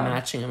 And they were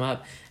matching them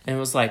up. And it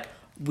was like,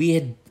 we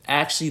had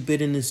actually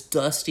been in this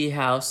dusty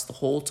house the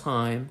whole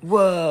time.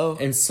 Whoa.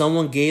 And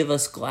someone gave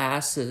us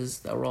glasses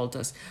that were all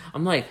dust.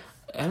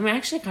 I'm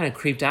actually kind of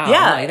creeped out.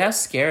 Yeah. Like, that's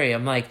scary.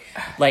 I'm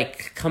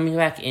like coming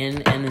back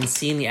in and then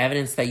seeing the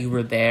evidence that you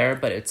were there,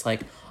 but it's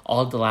like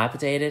all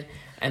dilapidated.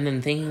 And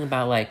then thinking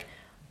about like,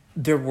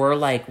 there were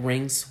like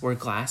rings where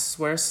glasses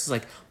were. So it's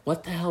like,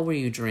 what the hell were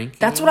you drinking?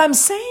 That's what I'm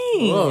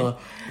saying. Ugh.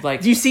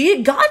 Like, you see,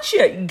 it got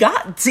you.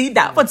 See,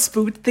 that one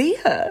spooked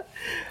Thea.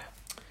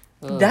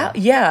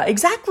 Yeah,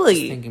 exactly.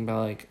 Just thinking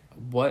about like,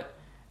 what?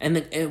 And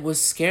it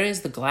was scary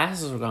as the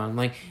glasses were gone.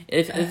 Like,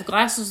 if the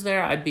glasses was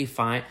there, I'd be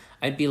fine.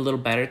 I'd be a little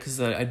better because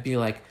I'd be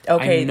like,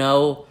 okay. I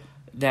know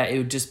that it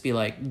would just be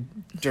like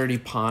dirty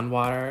pond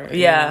water.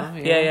 Yeah,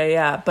 you know?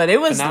 Yeah. But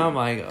it was. But now I'm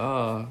like,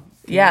 oh.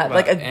 Yeah,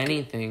 like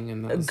anything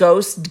in those. A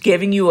ghost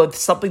giving you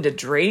something to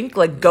drink,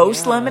 like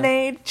ghost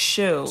lemonade.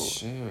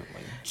 Shoot,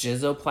 like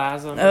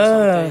jizzoplasm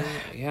or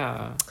something.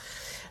 Yeah.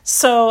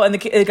 So, and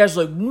the guys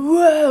are like,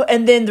 whoa,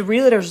 and then the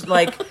realtor's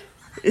like,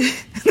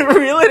 The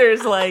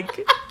realtor's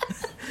like...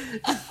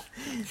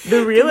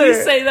 The realtor... We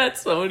say that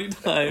so many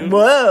times.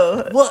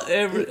 Whoa.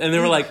 Whatever. And they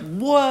were like,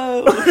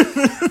 whoa.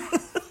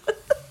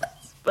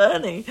 It's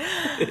funny.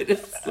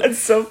 It's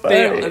so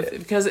funny.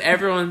 Because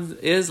everyone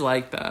is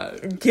like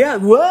that. Yeah,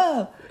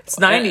 whoa. It's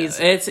 90s.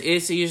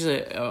 It's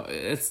usually...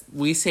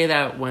 we say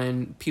that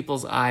when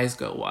people's eyes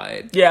go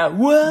wide. Yeah,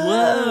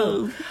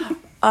 whoa.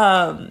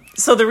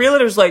 So the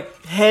realtor's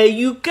like, hey,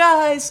 you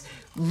guys,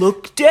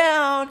 look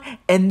down.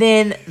 And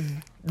then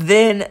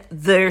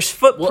there's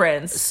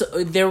footprints. Well,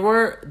 so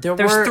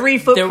there's 3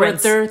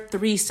 footprints. There were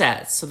 3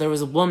 sets. So there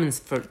was a woman's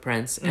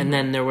footprints, and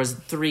then there was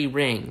 3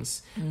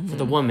 rings for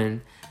the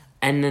woman.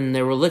 And then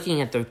they were looking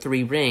at the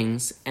 3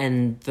 rings,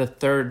 and the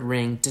 3rd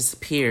ring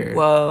disappeared.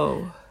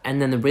 Whoa. And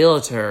then the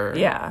realtor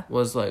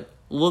was like,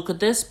 look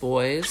at this,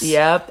 boys.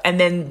 Yep. And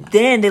then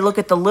they look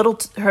at the little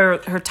her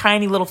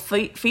tiny little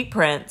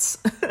footprints,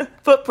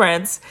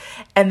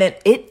 and then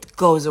it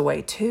goes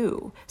away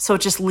too. So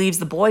it just leaves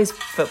the boys'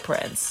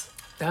 footprints.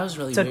 That was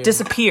really so weird. It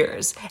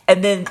disappears.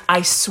 And then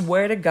I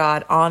swear to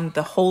God on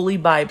the Holy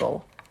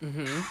Bible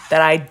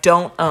that I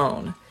don't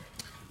own,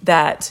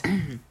 that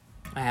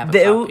I have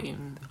a copy.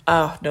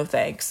 Oh, no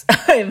thanks.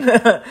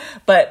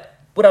 But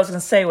what I was going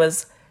to say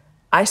was,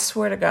 I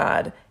swear to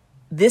God,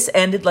 this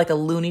ended like a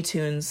Looney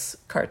Tunes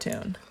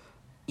cartoon.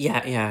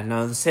 Yeah.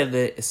 No, they said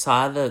they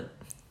saw the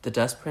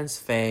dust prints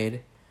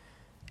fade.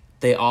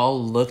 They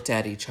all looked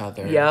at each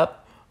other. Yep.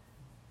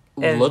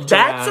 And looked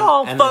that's around,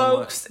 all, and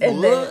folks.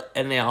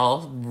 and they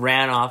all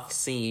ran off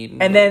scene.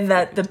 And then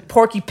the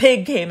Porky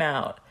Pig came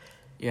out.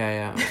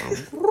 Yeah.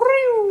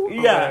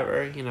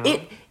 Whatever, you know.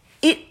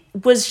 It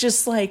was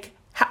just like,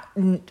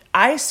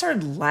 I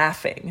started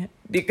laughing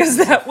because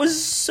that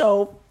was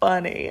so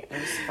funny. It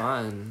was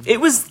fun. It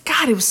was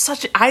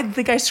such I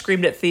think I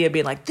screamed at Thea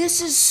being like,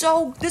 this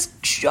show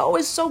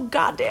is so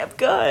goddamn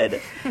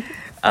good.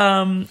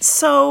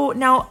 So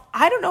now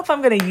I don't know if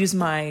I'm going to use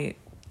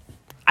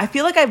I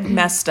feel like I've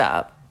messed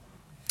up.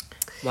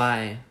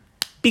 Why?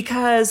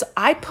 Because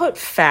I put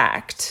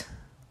fact.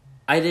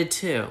 I did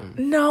too.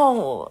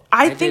 No,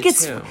 I think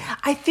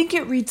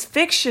it reads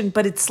fiction,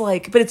 but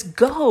it's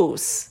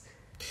ghosts.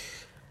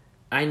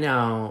 I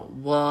know.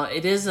 Well,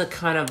 it is a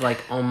kind of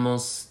like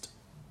almost,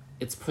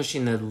 it's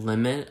pushing the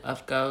limit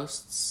of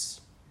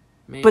ghosts,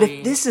 maybe. But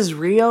if this is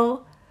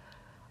real,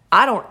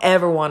 I don't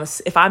ever want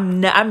to, if I'm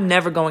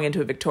never going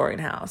into a Victorian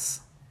house,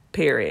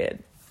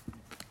 period.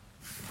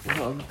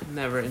 Well, I'm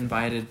never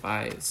invited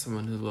by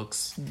someone who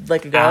looks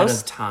like a ghost? out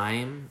of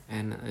time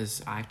and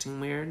is acting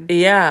weird.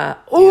 Yeah.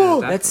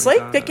 Oh, that's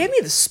like, that gave me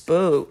the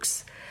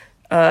spooks.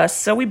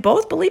 So we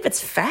both believe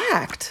it's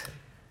fact.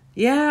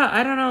 Yeah,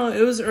 I don't know.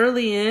 It was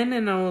early in,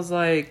 and I was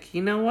like,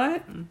 you know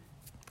what?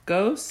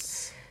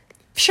 Ghosts?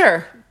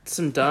 Sure.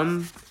 Some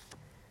dumb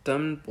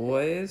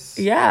boys.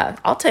 Yeah,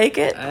 I'll take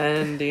it.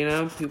 And,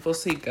 people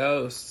see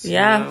ghosts.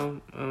 Yeah.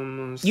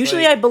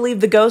 Usually I believe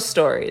the ghost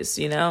stories,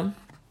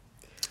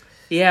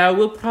 Yeah,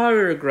 we'll probably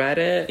regret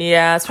it.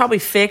 Yeah, it's probably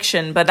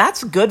fiction, but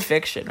that's good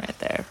fiction right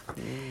there.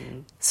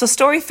 So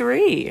story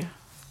 3.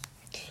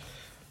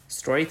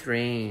 Story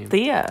 3.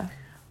 Thea.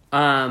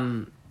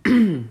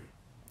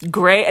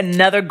 Great,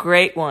 another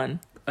great one.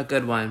 A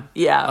good one.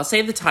 Yeah. I'll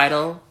save the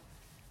title,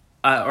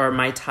 or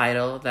my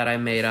title that I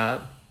made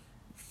up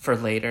for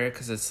later,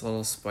 because it's a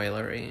little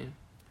spoilery.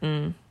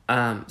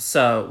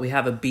 So we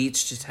have a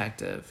beach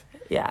detective.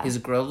 Yeah. He's a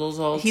grizzled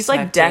old He's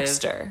detective. like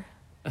Dexter.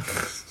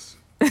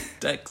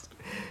 Dexter.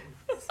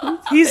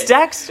 He's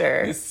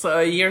Dexter. So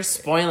you're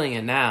spoiling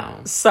it now.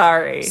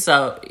 Sorry.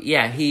 So,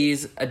 yeah,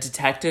 he's a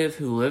detective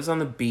who lives on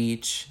the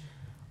beach.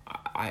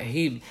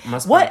 He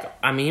must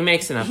he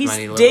makes enough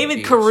money to live David on the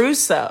beach.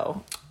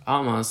 Caruso.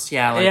 Almost,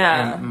 yeah. Like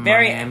in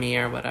Miami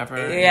or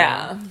whatever.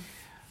 Yeah.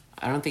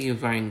 I don't think he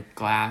was wearing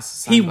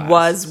sunglasses. He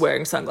was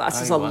wearing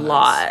sunglasses a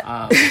lot.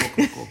 Oh,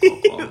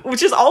 cool.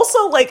 Which is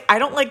also, like, I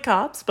don't like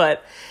cops,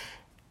 but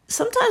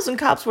sometimes when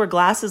cops wear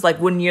glasses,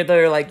 like, when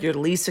you're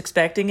least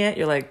expecting it,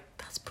 you're like,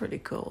 that's pretty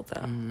cool,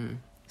 though. Mm-hmm.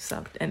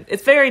 So, and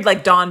it's very,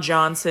 like, Don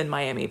Johnson,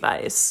 Miami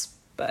Vice,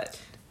 but...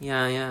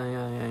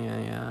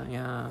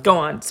 Yeah. Go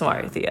on.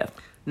 Sorry, Thea.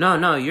 No,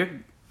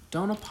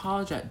 don't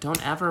apologize.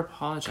 Don't ever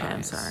apologize. Okay,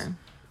 I'm sorry.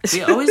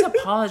 We always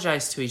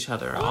apologize to each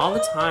other all the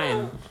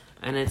time.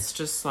 And it's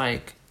just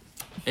like,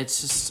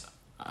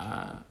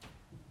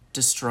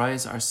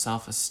 destroys our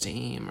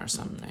self-esteem or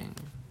something.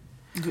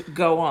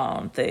 Go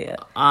on, Thea.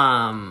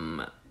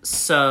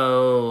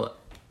 So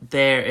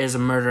there is a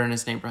murder in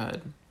his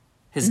neighborhood.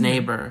 His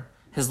neighbor,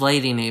 his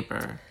lady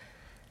neighbor,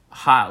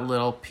 hot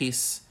little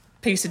piece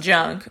of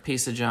junk,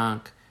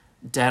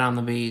 dead on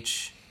the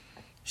beach.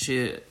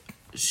 She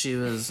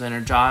was in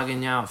her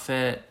jogging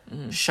outfit,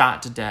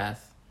 shot to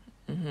death.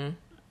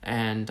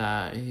 And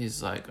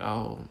he's like,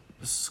 oh,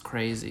 this is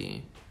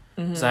crazy.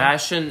 So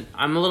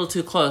I'm a little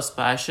too close,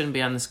 but I shouldn't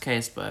be on this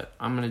case, but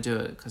I'm going to do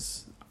it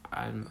because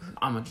I'm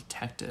a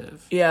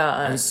detective.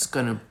 Yeah. And it's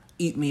going to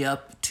eat me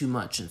up too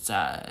much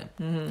inside.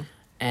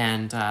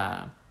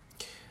 And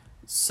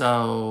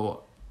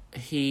so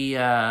he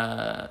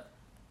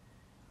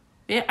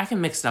Yeah, I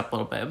can mix it up a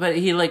little bit. But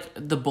he, like,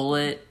 the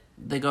bullet,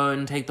 they go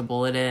and take the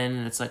bullet in,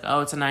 and it's like, oh,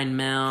 it's a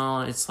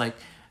 9mm. It's like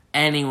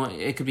anyone,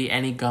 it could be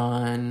any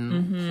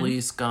gun,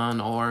 police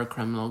gun or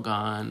criminal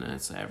gun.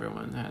 It's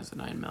everyone has a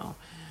 9mm.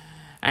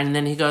 And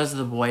then he goes to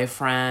the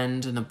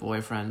boyfriend, and the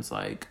boyfriend's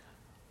like,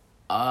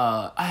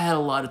 I had a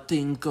lot of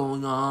things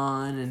going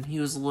on, and he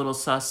was a little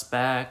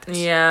suspect.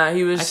 Yeah,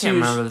 he was. I can't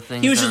remember the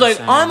things. He was just like,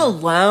 saying. I'm a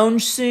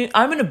lounge singer.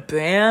 I'm in a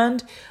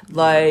band.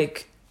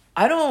 Like,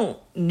 I don't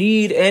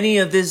need any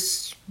of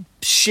this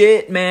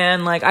shit,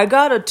 man. Like, I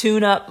gotta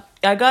tune up.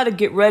 I gotta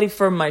get ready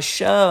for my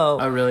show.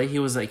 Oh, really? He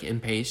was like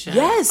impatient?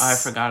 Yes. Oh, I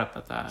forgot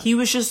about that. He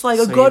was just like,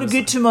 I gotta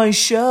get to my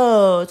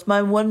show. It's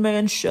my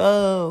one-man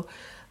show.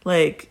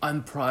 Like,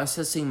 I'm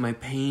processing my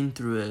pain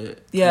through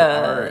it.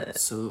 Yeah. Art,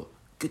 so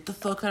get the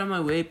fuck out of my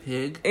way,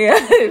 pig.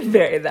 Yeah,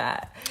 very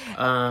that.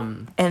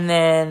 And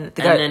then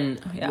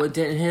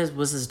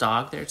was his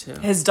dog there too?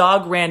 His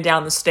dog ran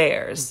down the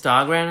stairs. His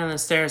dog ran down the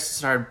stairs and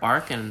started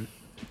barking.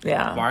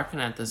 Yeah.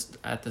 Barking at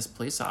this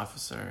police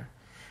officer.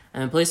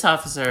 And the police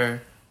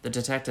officer, the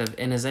detective,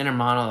 in his inner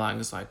monologue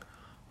is like,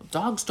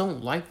 dogs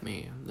don't like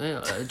me.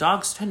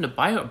 Dogs tend to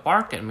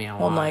bark at me a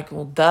lot. I'm like,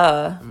 well,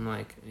 duh. I'm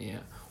like, yeah.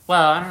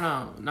 Well, I don't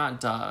know.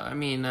 Not duh. I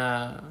mean,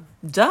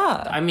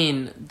 duh. I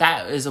mean,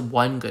 that is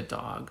one good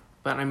dog.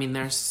 But, I mean,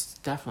 there's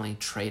definitely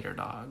traitor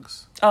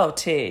dogs. Oh,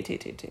 T.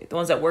 The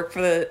ones that work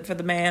for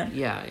the man?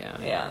 Yeah.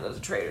 Yeah, those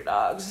are traitor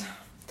dogs.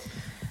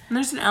 And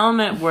there's an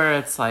element where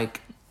it's,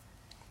 like,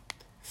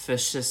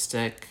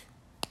 fascistic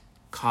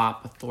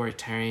cop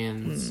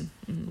authoritarians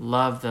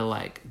love the,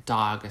 like,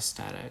 dog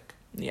aesthetic.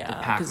 Yeah.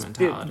 The pack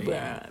mentality.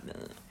 Yeah.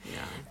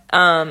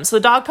 So the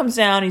dog comes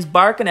down, he's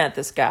barking at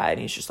this guy, and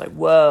he's just like,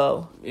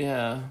 whoa.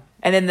 Yeah.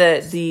 And then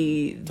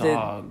the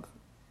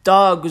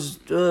dog was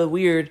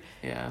weird.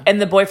 Yeah.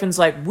 And the boyfriend's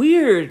like,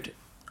 weird.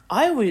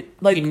 I would,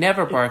 like... He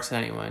never barks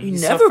at anyone.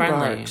 He's never so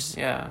friendly. Barks.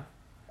 Yeah.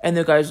 And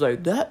the guy's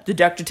like, that? The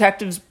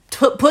detective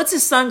puts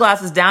his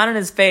sunglasses down in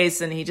his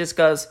face, and he just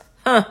goes,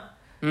 huh.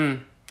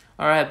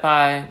 All right,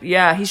 bye.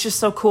 Yeah, he's just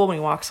so cool when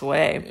he walks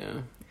away.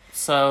 Yeah.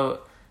 So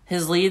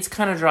his leads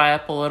kind of dry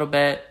up a little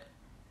bit.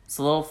 He's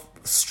a little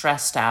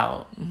stressed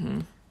out.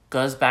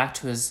 Goes back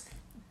to his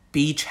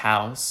beach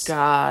house.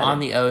 God. On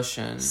the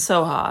ocean.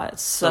 So hot.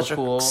 Such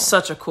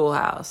a cool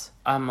house.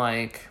 I'm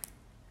like,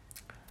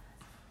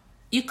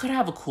 you could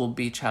have a cool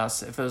beach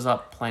house if it was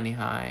up plenty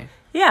high.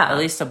 Yeah. At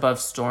least above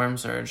storm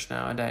surge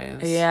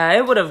nowadays. Yeah,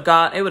 it would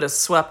have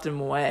swept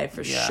him away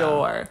for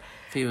sure.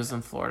 If he was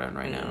in Florida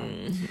right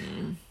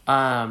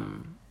now.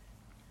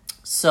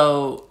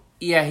 So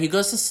yeah, he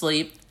goes to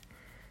sleep,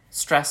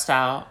 stressed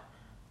out,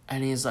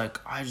 and he's like,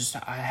 I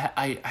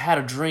had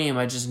a dream.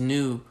 I just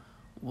knew,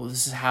 well,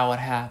 this is how it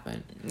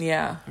happened.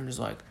 Yeah. And he's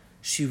like,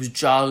 she was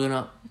jogging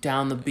up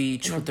down the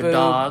beach with her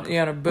dog.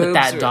 Yeah, her boobs. With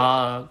that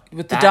dog.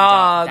 With the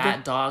dog.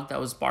 That dog that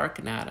was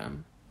barking at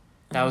him.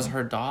 That was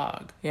her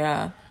dog.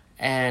 Yeah.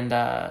 And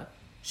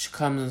she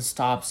comes and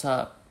stops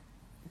up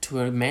to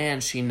a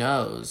man she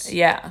knows.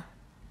 Yeah.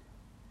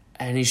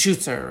 And he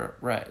shoots her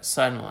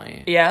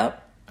suddenly.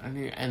 Yep.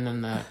 And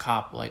then the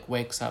cop, like,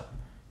 wakes up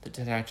the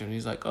detective, and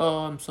he's like,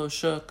 oh, I'm so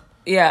shook.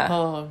 Yeah.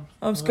 Oh,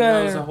 I'm scared.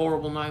 That was a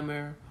horrible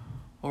nightmare.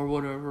 Or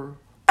whatever.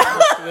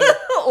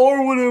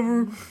 Or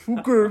whatever.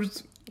 Who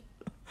cares?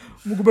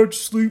 I'm gonna go back to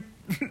sleep.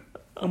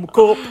 I'm a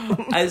cop.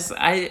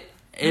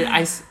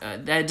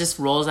 That just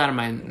rolls out of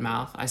my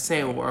mouth. I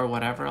say or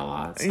whatever a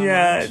lot. So much.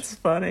 It's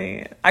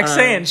funny. I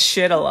say and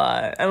shit a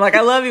lot. I'm like,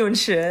 I love you and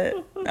shit.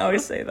 I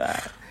always say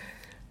that.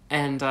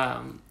 And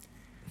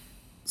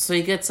so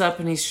he gets up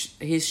and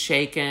he's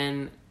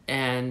shaken,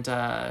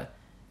 and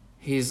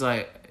he's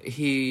like,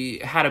 he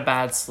had a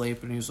bad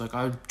sleep, and he's like,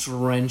 I'm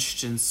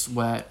drenched in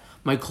sweat.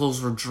 My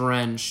clothes were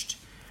drenched.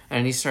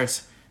 And he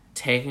starts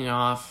taking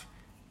off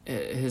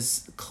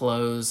his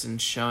clothes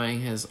and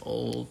showing his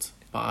old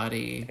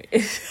body.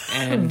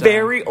 And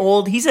very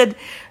old.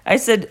 I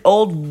said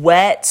old,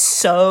 wet,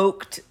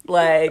 soaked,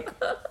 like...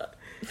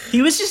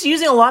 He was just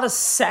using a lot of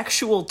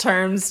sexual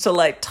terms to,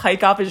 like,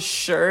 take off his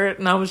shirt,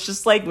 and I was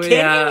just like,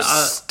 can you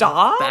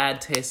stop?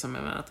 Bad taste in my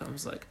mouth. I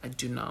was like, I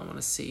do not want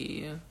to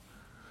see you.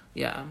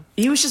 Yeah.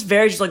 He was just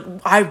very, just like,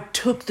 I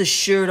took the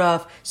shirt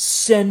off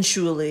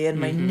sensually, and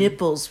my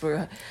nipples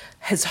were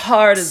as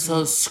hard as...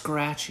 So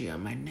scratchy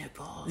on my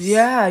nipples.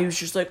 Yeah, he was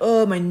just like,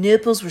 oh, my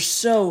nipples were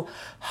so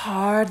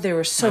hard, they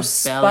were so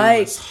spiked. My belly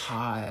was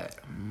hot.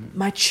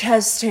 My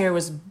chest hair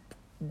was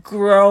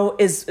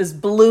is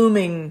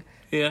blooming.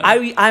 Yeah.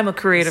 I'm a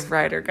creative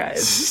writer,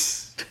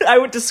 guys. I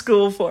went to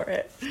school for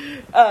it.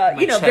 My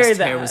very chest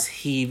that. hair was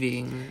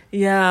heaving.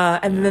 Yeah,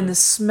 and then the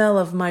smell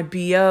of my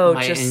BO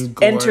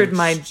just entered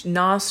my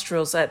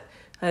nostrils at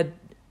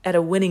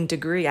a winning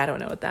degree. I don't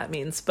know what that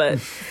means, but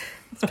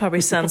it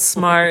probably sounds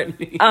smart.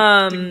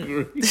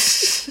 I'm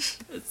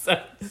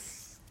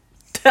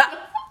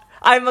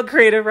a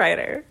creative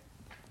writer.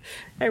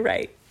 I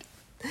write.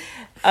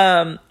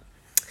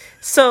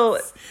 So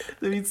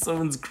that means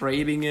someone's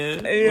grading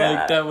it. Yeah.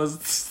 Like that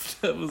was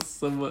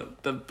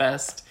somewhat the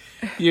best.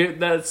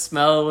 That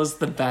smell was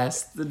the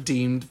best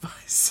deemed by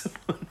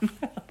someone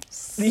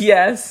else.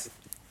 Yes.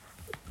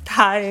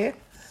 Hi,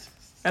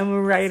 I'm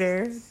a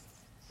writer.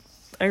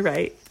 I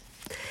write.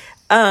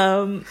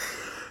 So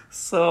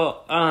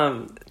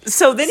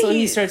then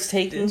he starts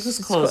taking his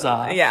clothes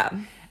off. Yeah.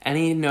 And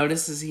he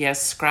notices he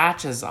has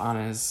scratches on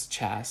his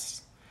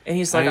chest. And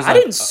he's like, I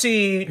didn't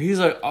see. He's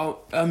like, oh,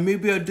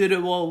 maybe I did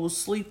it while I was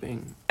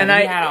sleeping. And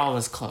he had all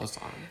his clothes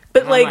on.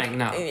 But and like,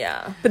 no.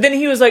 Yeah. But then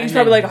he was like, he's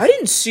probably like, I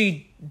didn't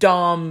see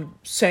Dom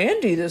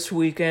Sandy this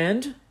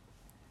weekend.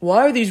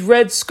 Why are these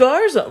red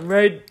scars on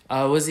red?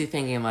 Was he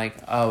thinking like,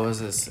 oh, was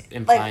this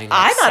implying? Like,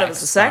 I thought it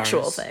was a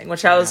sexual thing,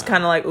 which I was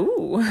kind of like,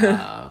 ooh.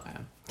 Okay.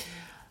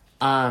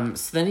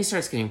 So then he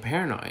starts getting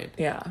paranoid.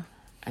 Yeah.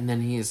 And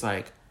then he's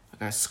like,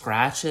 I got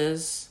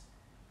scratches.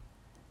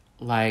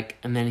 Like,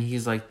 and then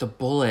he's like, the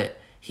bullet.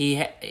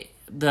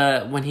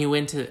 When he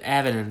went to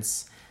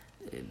evidence,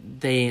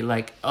 they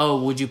like,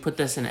 oh, would you put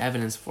this in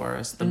evidence for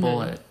us? The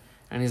bullet.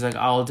 And he's like,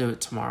 I'll do it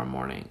tomorrow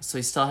morning. So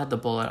he still had the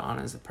bullet on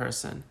his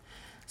person.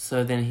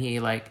 So then he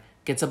like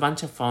gets a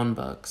bunch of phone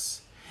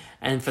books.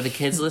 And for the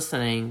kids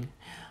listening,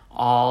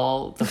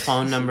 all the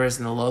phone numbers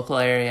in the local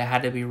area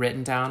had to be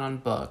written down on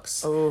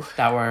books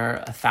that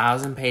were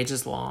 1,000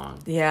 pages long.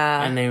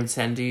 Yeah. And they would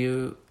send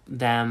you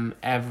them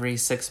every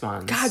 6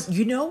 months. God,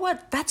 you know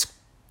what? That's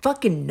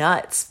fucking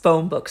nuts.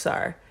 Phone books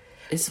are.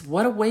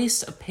 What a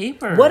waste of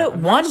paper.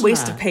 One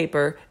waste of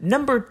paper.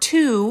 Number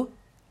two,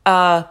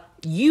 I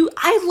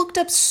looked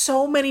up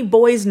so many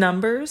boys'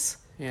 numbers.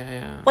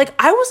 Yeah. Like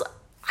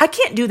I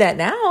can't do that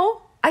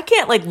now. I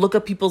can't like look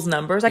up people's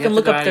numbers. I can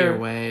look up their your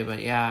way,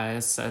 but yeah,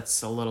 it's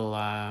a little.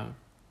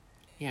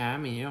 Yeah, I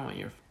mean, you don't want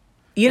your.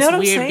 You know what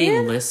I'm saying? It's weird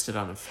being listed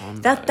on a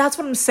phone. That's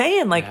what I'm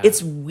saying. Like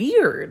it's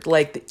weird.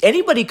 Like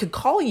anybody could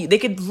call you. They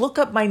could look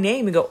up my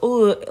name and go,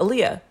 "Oh,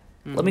 Aaliyah,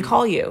 let me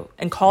call you,"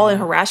 and call and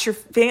harass your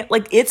fan.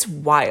 Like it's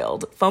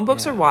wild. Phone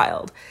books are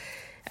wild.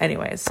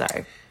 Anyways,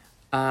 sorry.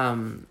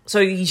 So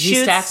he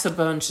stacks a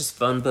bunch of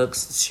phone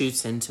books,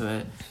 shoots into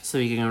it, so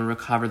he can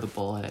recover the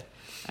bullet.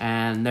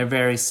 And they're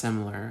very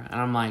similar. And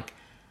I'm like,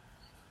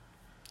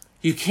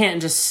 you can't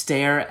just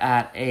stare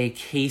at a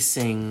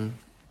casing,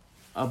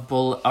 a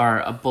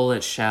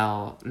bullet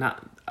shell,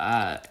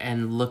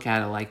 and look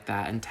at it like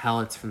that and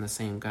tell it's from the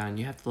same gun.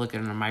 You have to look at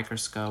it in a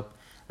microscope.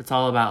 It's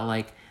all about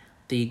like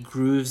the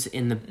grooves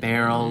in the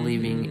barrel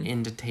leaving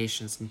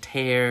indentations and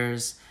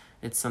tears.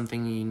 It's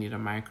something you need a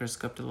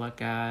microscope to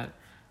look at.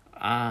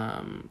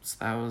 So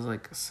that was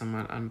like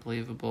somewhat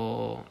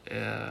unbelievable.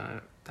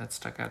 That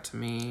stuck out to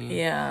me.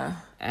 Yeah.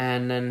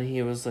 And then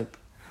he was like,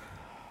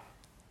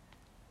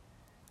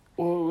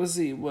 he was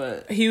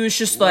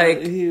just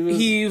like,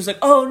 he was like,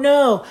 oh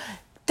no,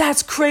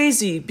 that's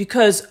crazy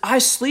because I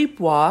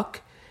sleepwalk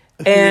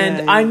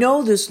and I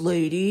know this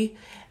lady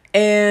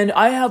and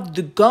I have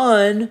the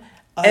gun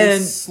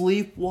and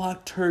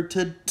sleepwalked her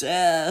to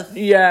death.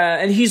 Yeah.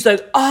 And he's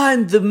like,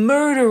 I'm the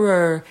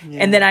murderer.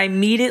 Yeah. And then I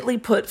immediately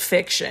put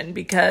fiction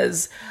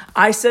because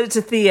I said it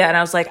to Thea and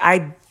I was like,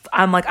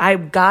 I'm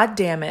like, God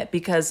damn it,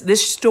 because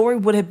this story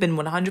would have been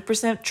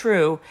 100%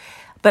 true,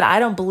 but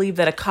I don't believe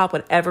that a cop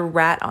would ever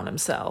rat on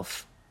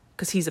himself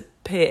because he's a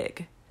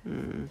pig.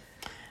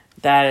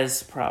 That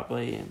is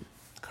probably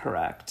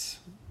correct,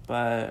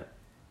 but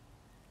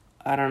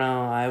I don't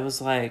know. I was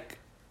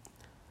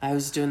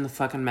doing the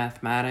fucking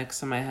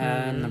mathematics in my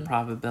head and the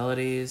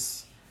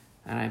probabilities,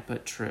 and I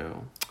put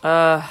true.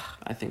 I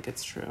think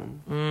it's true.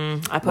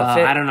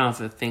 I don't know if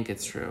I think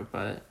it's true,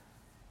 but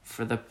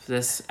for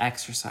this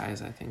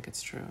exercise, I think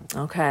it's true.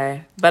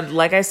 Okay. But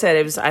like I said,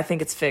 I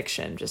think it's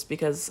fiction just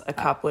because a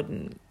cop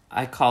wouldn't.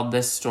 I called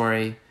this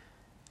story,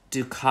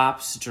 Do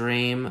Cops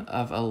Dream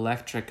of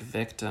Electric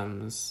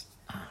Victims?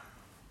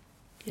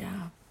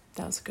 Yeah,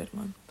 that was a good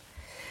one.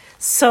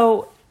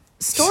 So,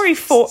 story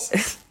 4.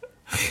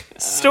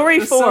 Story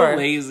 4. So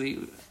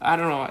lazy. I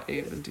don't know why I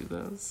even do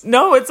those.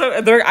 No,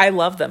 I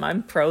love them.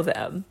 I'm pro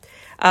them.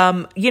 I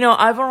don't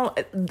know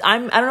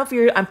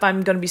if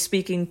I'm going to be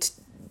speaking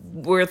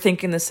we're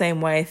thinking the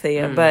same way,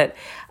 Thea, but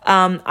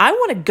I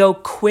want to go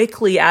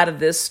quickly out of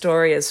this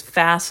story as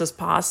fast as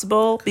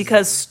possible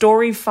because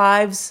story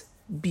 5's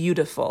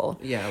beautiful.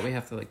 Yeah, we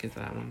have to get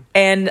that one.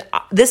 And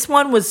this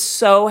one was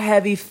so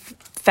heavy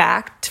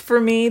fact for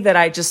me that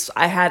I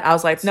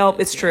was like, nope,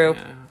 it's true.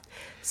 Yeah.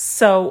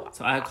 So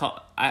I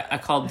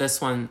called this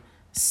one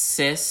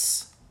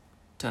Cis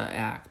to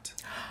Act.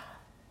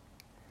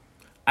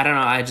 I don't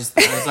know. I was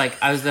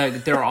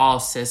like, they're all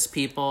cis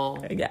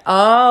people. Yeah.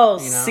 Oh,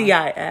 CIS.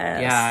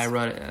 Yeah, I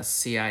wrote it as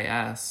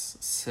CIS,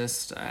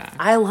 cis to act.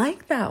 I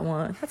like that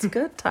one. That's a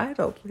good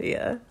title,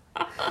 Leah.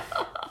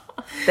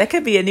 That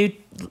could be a new.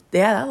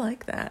 Yeah, I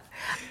like that.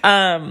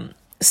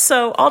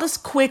 So I'll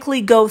just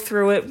quickly go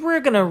through it.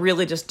 We're gonna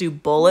really just do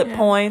bullet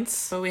points.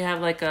 So we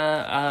have like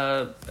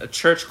a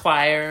church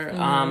choir,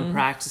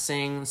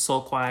 practicing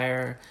soul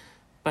choir,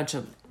 bunch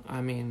of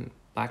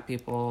black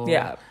people.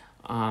 Yeah.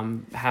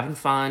 Having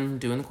fun,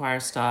 doing the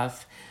choir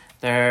stuff.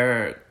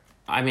 I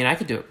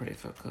could do it pretty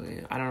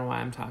quickly. I don't know why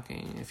I'm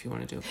talking. If you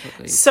want to do it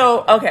quickly.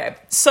 So, okay.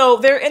 So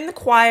they're in the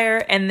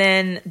choir and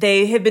then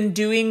they have been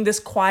doing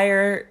this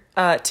choir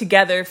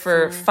together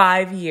for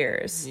 5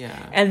 years. Yeah.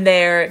 And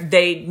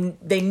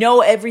they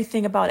know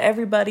everything about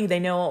everybody. They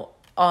know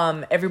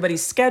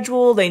everybody's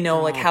schedule. They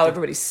know like how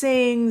everybody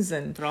sings,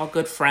 and they're all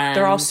good friends.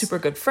 They're all super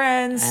good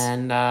friends.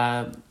 And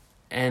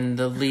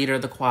the leader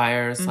of the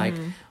choir is like,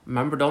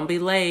 remember, don't be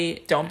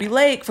late. Don't be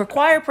late for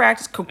choir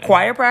practice.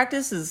 Choir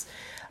practice is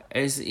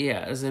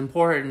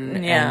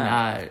important.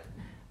 Yeah.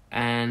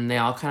 And they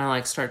all kind of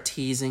like start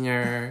teasing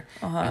her,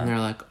 and they're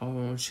like,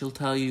 "Oh, she'll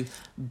tell you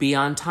be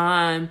on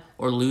time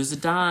or lose a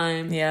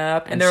dime."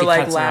 Yep, and they're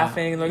like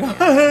laughing, like,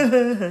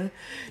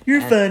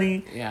 "You're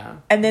funny." Yeah,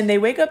 and then they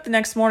wake up the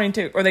next morning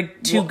go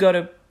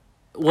to.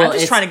 Well, I'm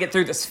just trying to get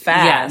through this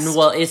fast. Yeah,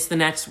 well, it's the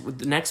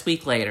next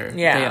week later.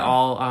 Yeah, they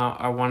all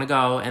want to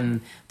go,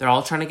 and they're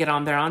all trying to get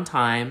on there on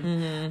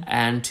time.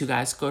 And two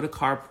guys go to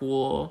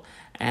carpool,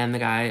 and the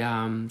guy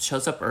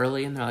shows up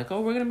early, and they're like,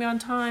 "Oh, we're gonna be on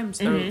time."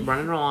 So they're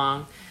running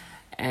along.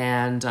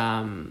 And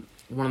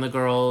one of the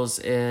girls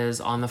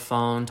is on the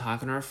phone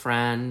talking to her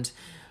friend,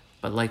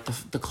 but like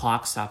the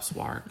clock stops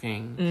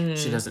working.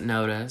 She doesn't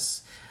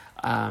notice.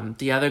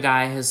 The other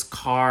guy, his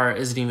car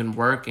isn't even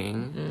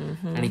working,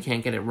 and he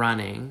can't get it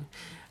running.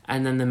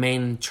 And then the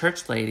main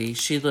church lady,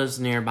 she lives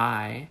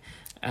nearby,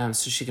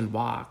 so she can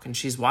walk, and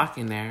she's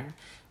walking there.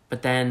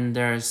 But then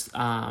there's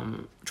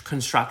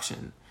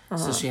construction,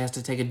 so she has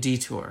to take a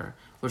detour,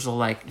 which will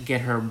like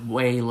get her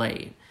way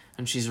late.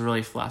 And she's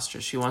really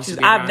flustered.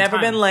 I've never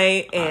been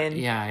late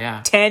in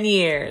 10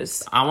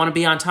 years. I want to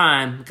be on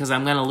time because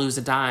I'm going to lose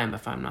a dime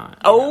if I'm not.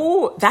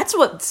 Oh, that's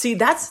what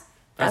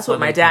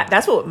my dad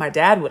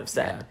would have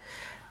said.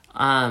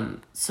 Yeah.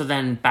 So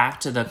then back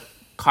to the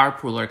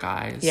carpooler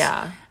guys.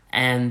 Yeah.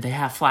 And they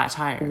have flat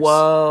tires.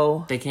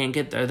 Whoa. They can't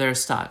get there. They're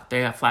stuck. They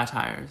have flat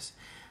tires.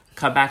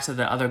 Cut back to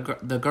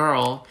the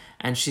girl,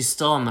 and she's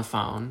still on the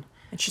phone.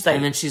 And she's like,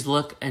 and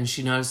then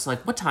she notices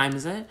like, what time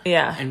is it?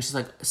 Yeah. And she's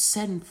like,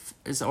 10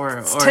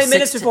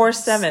 minutes before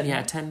 7.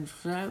 Yeah, 10.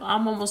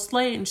 I'm almost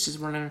late, and she's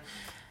running.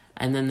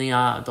 And then the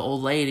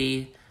old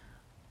lady,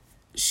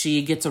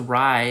 she gets a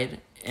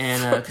ride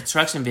in a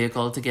construction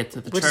vehicle to get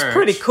to the church, which is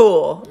pretty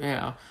cool.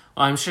 Yeah.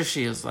 Well, I'm sure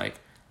she was like,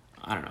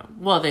 I don't know.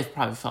 Well, they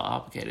probably felt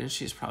obligated.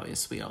 She's probably a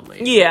sweet old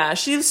lady. Yeah,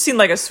 she seemed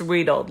like a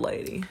sweet old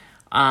lady.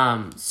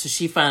 So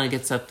she finally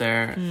gets up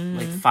there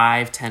like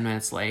 5-10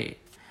 minutes late.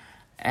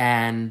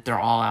 And they're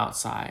all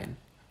outside.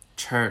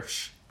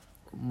 Church,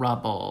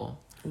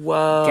 rubble,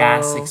 whoa,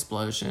 gas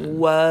explosion,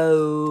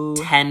 whoa.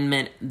 10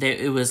 minutes.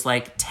 It was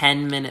like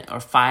 10 minutes or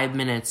 5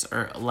 minutes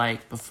or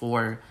like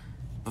before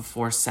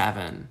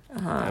 7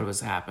 that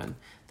was happened.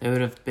 They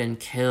would have been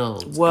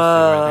killed if they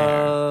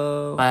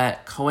were there.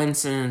 But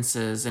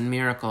coincidences and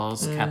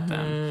miracles kept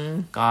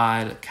them.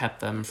 God kept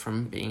them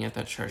from being at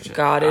that church.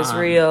 God is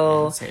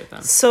real. And saved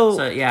them.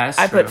 So yeah, it's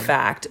I true. put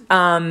fact.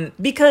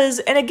 Because,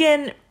 and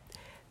again,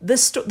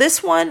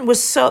 this one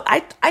was so...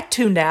 I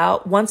tuned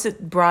out. Once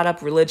it brought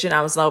up religion,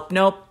 I was like,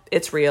 nope,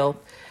 it's real.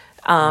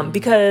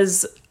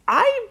 Because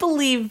I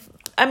believe...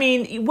 I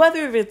mean,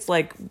 whether it's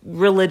like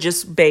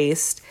religious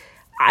based...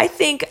 I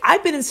think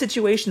I've been in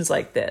situations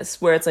like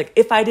this where it's like,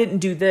 if I didn't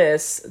do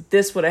this,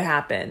 this would have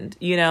happened,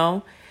 you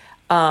know?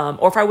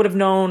 Or if I would have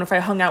known, if I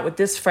hung out with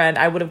this friend,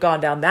 I would have gone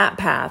down that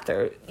path,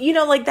 or, you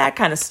know, like that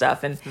kind of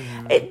stuff. And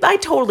I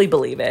totally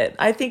believe it.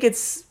 I think it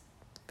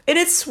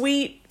is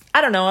sweet.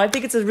 I don't know. I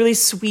think it's a really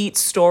sweet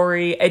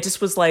story. It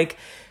just was like,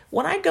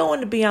 when I go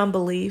into Beyond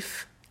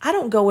Belief, I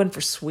don't go in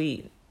for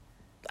sweet.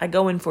 I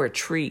go in for a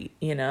treat,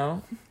 you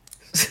know?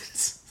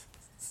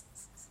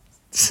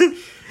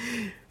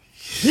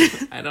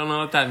 I don't know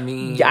what that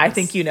means. Yeah, I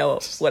think you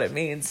know what it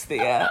means.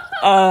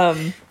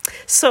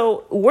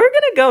 So we're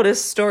going to go to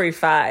story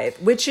 5,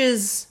 which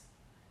is,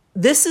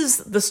 this is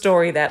the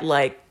story that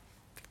like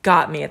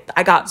got me.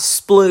 I got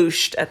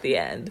splooshed at the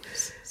end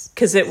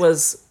because it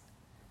was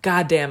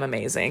goddamn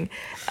amazing.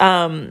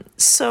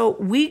 So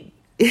we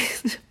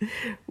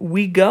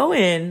go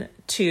in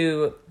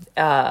to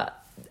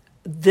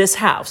this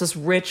house, this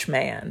rich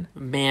mansion.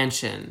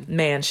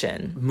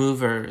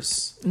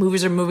 Movers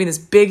are moving this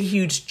big,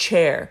 huge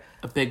chair.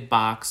 A big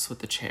box with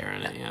the chair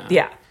in it, yeah.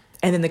 Yeah.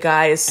 And then the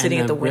guy is sitting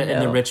at the window.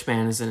 And the rich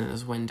man is in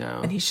his window.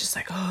 And he's just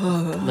like,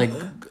 oh. Like,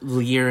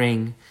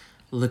 leering,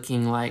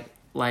 looking like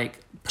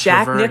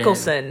Jack perverted.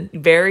 Nicholson.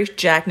 Very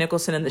Jack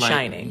Nicholson in The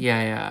Shining.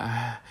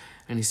 Yeah.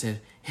 And he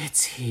said,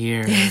 it's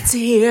here. It's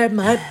here,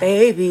 my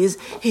baby's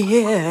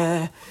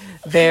here.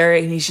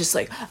 And he's just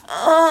like,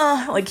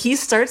 like he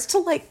starts to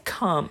like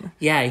come.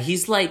 Yeah, he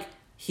is like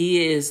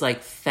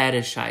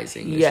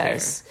fetishizing the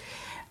yes. Chair.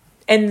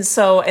 And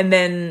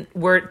then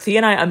Thea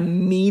and I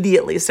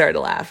immediately started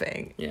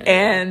laughing. Yeah,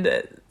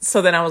 and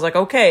so then I was like,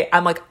 okay.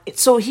 I'm like,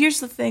 so here's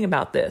the thing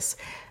about this.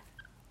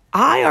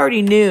 I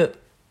already knew.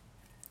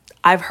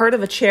 I've heard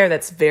of a chair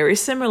that's very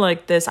similar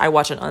like this. I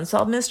watch an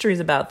Unsolved Mysteries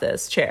about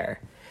this chair.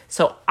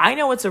 So I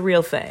know it's a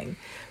real thing.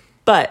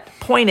 But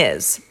point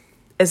is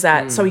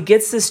that so he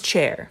gets this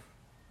chair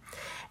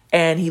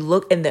and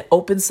then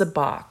opens the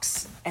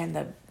box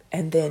and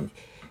then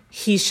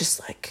he's just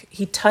like,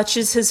 he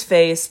touches his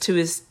face to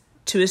his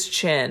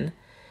chin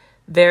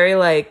very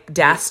like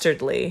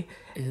dastardly,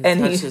 He and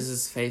touches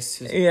his face.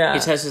 He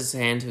touches his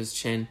hand to his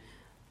chin.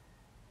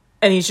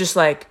 And he's just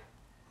like,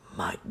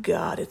 my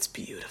God, it's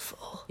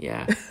beautiful.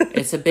 Yeah.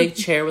 It's a big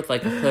chair with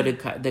like a hooded,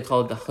 they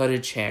call it the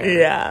hooded chair.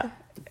 Yeah.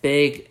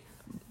 Big,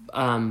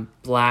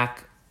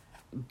 blackish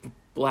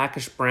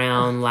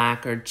brown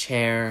lacquered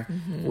chair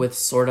with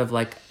sort of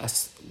like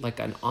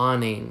an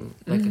awning,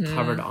 like a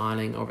covered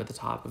awning over the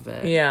top of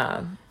it.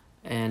 Yeah.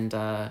 And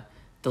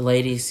the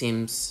lady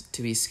seems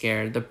to be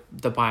scared.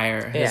 The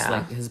buyer,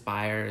 his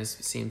buyer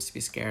seems to be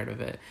scared of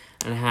it,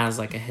 and it has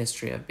like a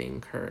history of being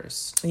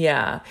cursed.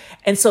 Yeah,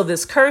 and so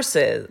this curse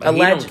is he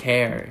don't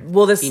care.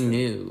 Well, he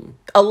knew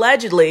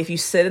allegedly, if you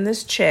sit in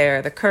this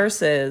chair, the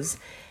curse is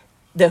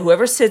that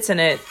whoever sits in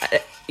it,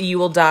 you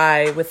will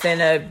die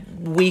within a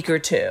week or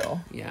two.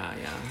 Yeah.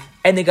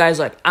 And the guy's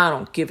like, I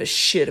don't give a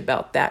shit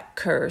about that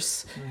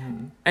curse,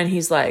 and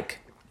he's like,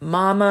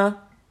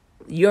 Mama,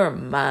 you're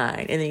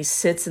mine. And he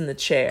sits in the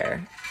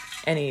chair.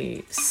 And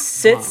he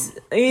sits...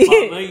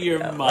 Mama,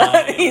 you're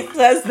mine. He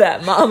says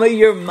that. Mama,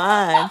 you're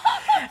mine.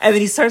 And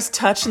then he starts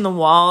touching the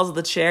walls of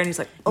the chair. And he's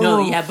like, oh, no,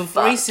 yeah,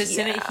 before he sits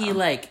in it,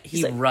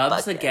 he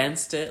rubs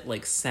against it,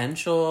 like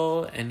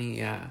sensual. And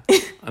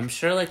I'm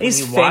sure like when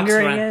he's he walks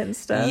fingering around... it and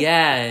stuff.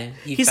 Yeah.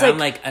 He's found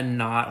like a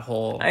knot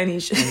hole. And he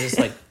just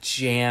like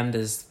jammed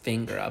his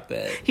finger up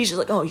it. He's just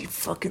like, oh, you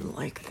fucking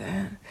like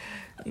that.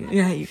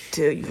 Yeah, you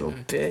do, you little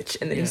bitch.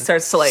 And then he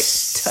starts to like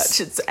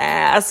touch its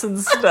ass and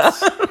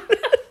stuff.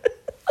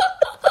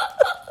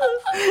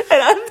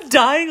 And I'm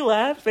dying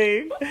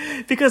laughing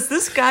because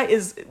this guy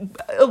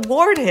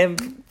award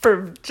him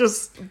for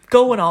just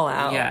going all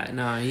out. Yeah,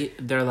 no,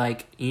 they're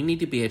like, you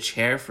need to be a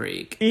chair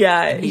freak.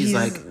 Yeah. And he's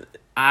like,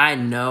 I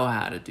know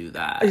how to do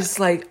that. He's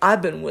like,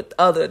 I've been with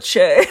other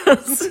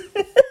chairs.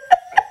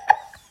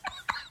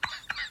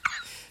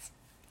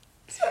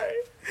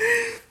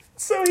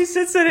 So he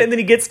sits in it, and then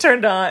he gets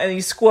turned on, and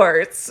he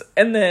squirts,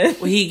 and then...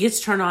 Well, he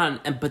gets turned on,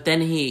 but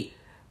then I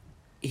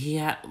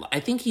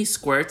think he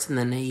squirts, and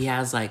then he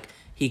has, like,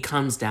 he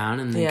comes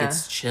down, and then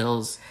gets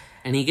chills,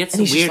 and he gets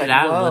weirded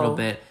out a little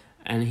bit,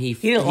 and he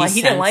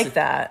didn't like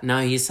that. No,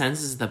 he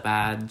senses the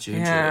bad juju.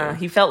 Yeah,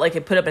 he felt like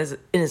it put up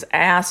in his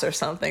ass or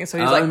something, so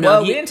he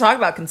was we didn't talk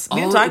about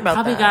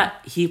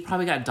that. He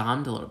probably got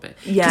dommed a little bit.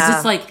 Yeah. Because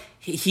it's like...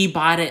 He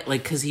bought it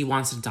like because he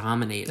wants to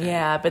dominate it.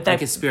 Yeah, but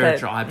like a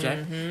spiritual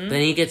object. Then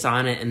he gets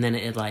on it, and then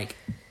it like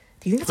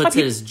puts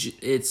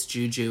its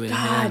juju in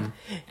him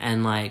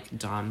and like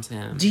doms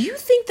him. Do you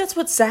think that's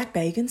what Zach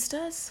Bagans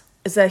does?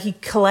 Is that he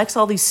collects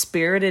all these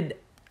spirited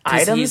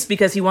items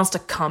because he wants to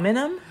come in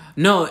them?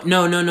 No,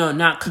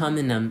 not come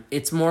in them.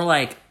 It's more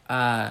like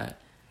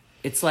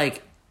it's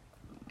like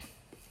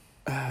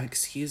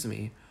excuse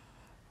me.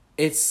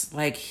 It's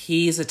like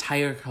he's a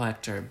tire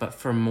collector, but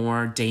for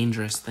more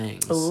dangerous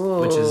things,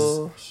 which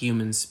is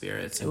human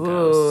spirits and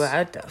ghosts.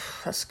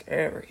 That's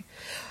scary.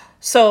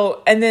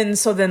 So then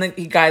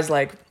the guy's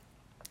like,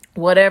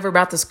 whatever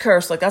about this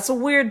curse. Like, that's a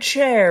weird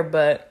chair,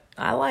 but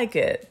I like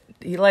it.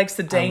 He likes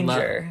the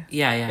danger.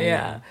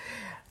 Yeah.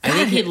 I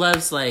think he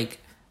loves, like,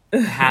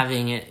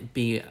 having it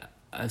be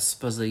a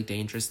supposedly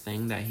dangerous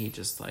thing that he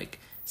just, like,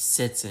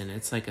 sits in.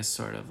 It's like a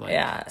sort of,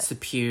 like,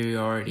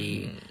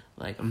 superiority...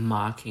 like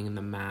mocking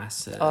the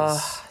masses,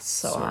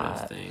 sort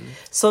of thing.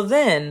 So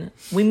then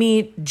we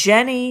meet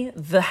Jenny,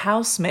 the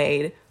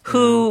housemaid,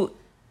 who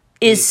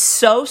is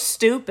so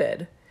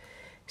stupid.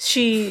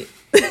 She's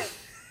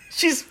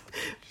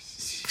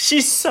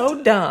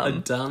so dumb. A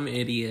dumb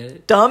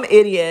idiot.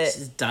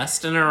 She's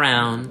dusting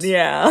around.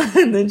 Yeah,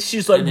 and then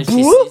she's like, and then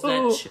she sees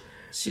that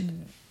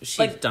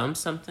she dumped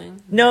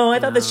something? No, I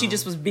thought that she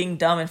just was being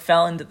dumb and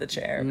fell into the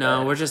chair.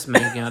 No, we're just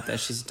making up that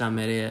she's a dumb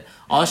idiot.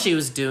 All she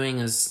was doing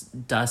is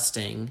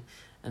dusting,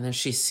 and then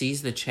she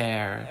sees the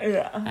chair,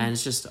 and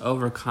it's just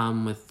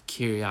overcome with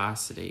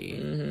curiosity.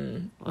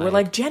 Mm-hmm. We're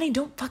like, Jenny,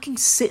 don't fucking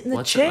sit in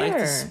the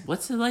chair.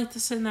 What's it like to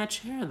sit in that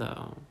chair,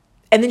 though?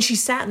 And then she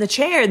sat in the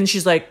chair, and then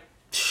she's like,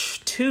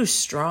 too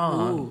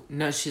strong. Ooh.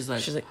 No, she's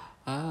like,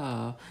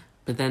 oh.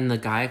 But then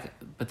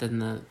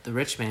the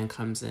rich man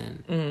comes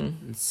in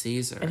and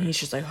sees her. And he's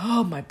just like,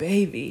 oh, my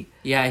baby.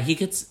 Yeah, he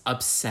gets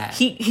upset.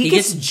 He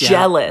gets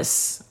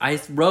jealous. I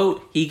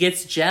wrote, he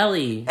gets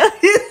jelly.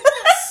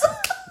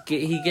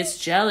 He gets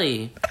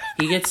jelly.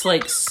 He gets,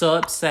 like, so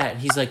upset.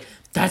 He's like,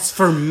 that's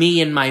for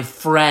me and my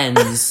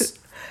friends.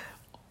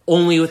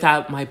 only with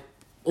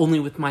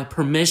my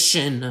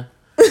permission.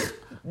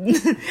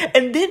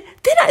 And then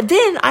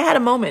I had a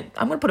moment.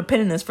 I'm going to put a pin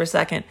in this for a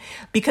second,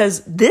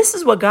 because this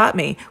is what got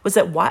me, was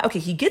that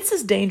he gets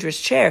this dangerous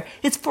chair.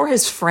 It's for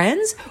his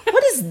friends?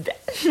 What does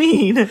that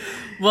mean?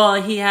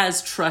 Well, he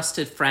has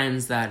trusted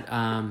friends that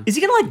is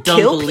he going to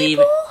kill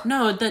people?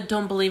 No, that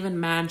don't believe in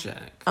magic.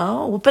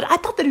 Oh, but I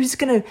thought that he was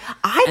going to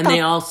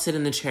they all sit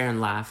in the chair and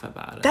laugh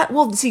about it.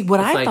 What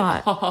I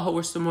thought. Oh,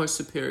 we're so more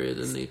superior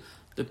than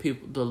the the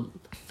people,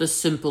 the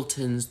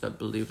simpletons that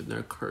believe in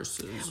their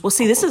curses. Well,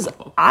 see,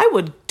 I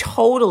would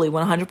totally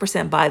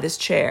 100% buy this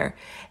chair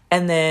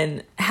and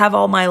then have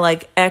all my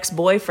like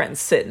ex-boyfriends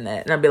sit in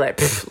it. And I'd be like,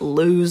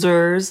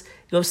 losers,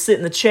 go sit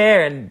in the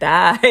chair and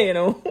die in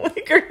a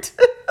week or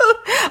two.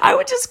 I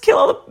would just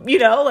kill,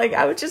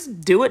 I would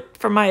just do it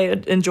for my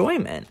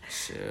enjoyment.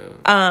 Shoot.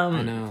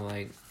 I know,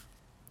 like,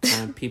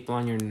 kind of people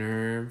on your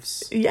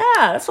nerves. Yeah,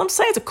 that's what I'm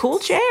saying. It's a cool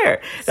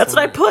chair. That's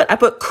what I put. I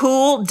put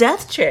cool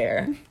death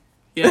chair.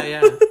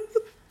 Yeah.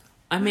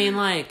 I mean,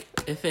 like,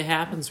 if it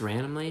happens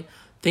randomly,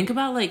 think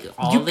about, like,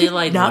 all you the,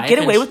 like, not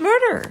get away with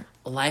murder.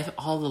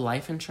 All the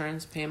life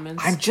insurance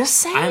payments. I'm just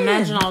saying. I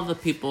imagine all the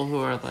people who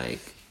are like,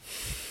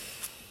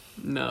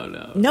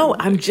 no. No,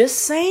 I'm just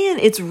saying.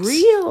 It's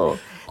real.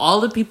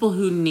 All the people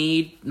who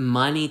need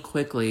money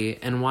quickly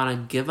and want to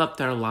give up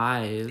their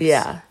lives.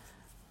 Yeah.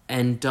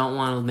 And don't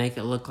want to make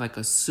it look like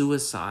a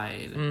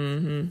suicide.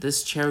 Mm-hmm.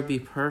 This chair would be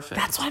perfect.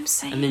 That's what I'm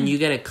saying. And then you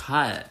get a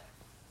cut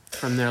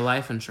from their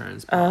life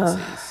insurance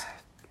policies.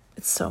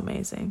 It's so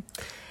amazing.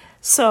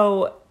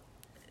 So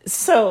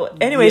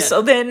anyway,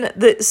 so then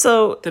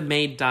the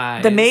maid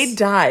dies. The maid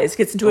dies,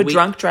 gets into a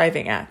drunk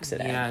driving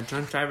accident. Yeah,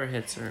 drunk driver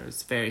hits her.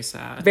 It's very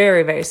sad.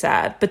 Very, very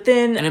sad. But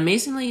then, and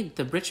amazingly,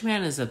 the rich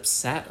man is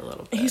upset a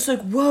little bit. He's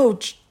like, "Whoa,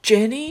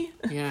 Jenny."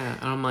 Yeah,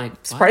 and I'm like,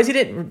 surprised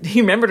he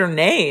remembered her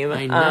name.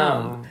 I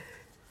know.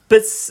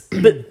 But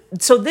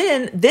so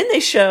then they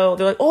show,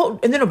 they're like, oh,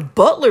 and then a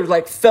butler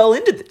like fell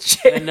into the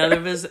chair.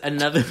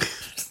 Another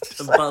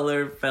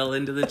butler fell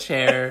into the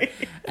chair,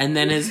 and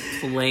then his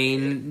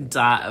plane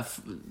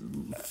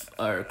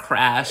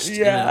crashed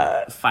in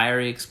a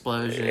fiery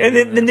explosion. And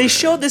then they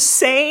showed the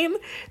same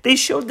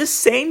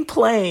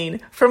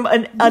plane from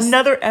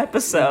another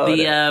episode.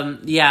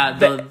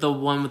 The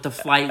one with the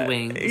flight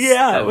wings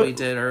that we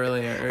did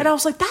earlier. And I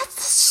was like, that's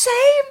the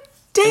same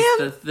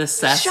damn the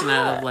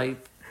Cessna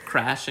like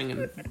crashing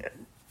and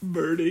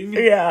burning.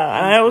 Yeah,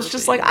 and I was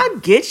just like, I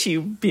get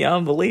you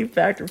beyond belief,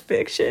 fact or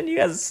fiction. You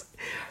guys.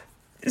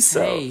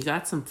 So, hey, you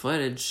got some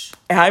footage.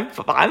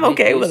 I'm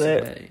okay with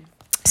it.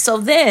 So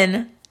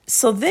then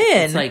it's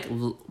like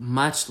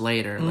much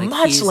later.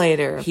 Like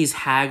he's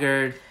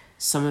haggard.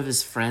 Some of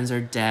his friends are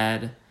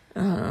dead,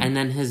 and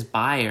then his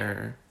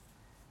buyer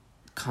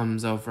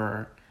comes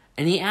over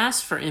and he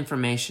asks for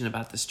information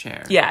about this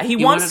chair. Yeah, he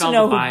wants to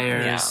know the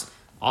buyers,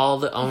 all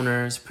the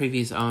owners,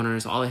 previous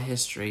owners, all the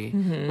history.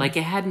 Mm-hmm. Like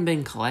it hadn't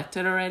been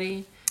collected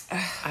already.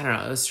 I don't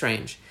know. It was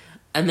strange.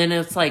 And then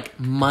it's like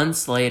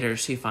months later,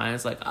 she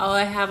finds like, oh,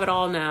 I have it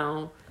all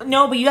now.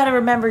 No, but you got to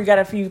remember,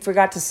 you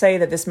forgot to say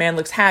that this man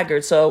looks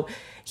haggard. So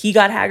he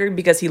got haggard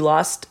because he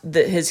lost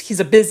he's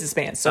a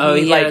businessman. So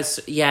he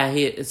lost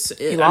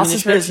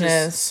his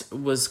business.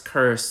 Was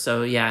cursed.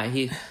 So yeah,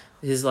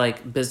 his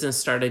like business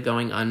started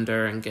going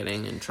under and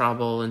getting in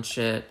trouble and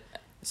shit.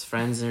 His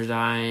friends are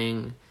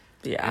dying.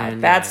 Yeah,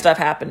 and bad stuff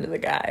happened to the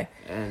guy.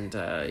 And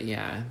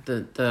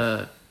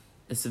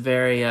it's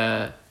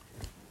very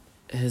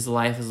his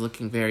life is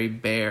looking very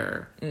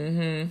bare,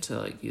 to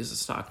like use a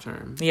stock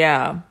term.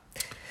 Yeah.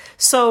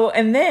 So,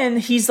 and then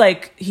he's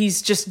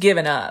just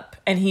given up,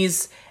 and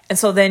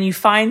so then you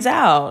finds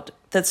out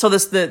that, so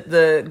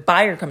the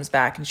buyer comes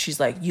back and she's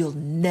like, you'll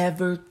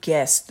never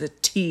guess the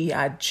tea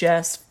I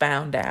just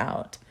found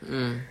out.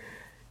 And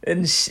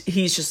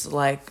he's just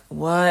like,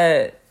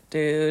 what,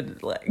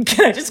 dude? Like,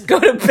 can I just go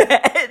to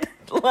bed?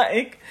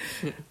 Like,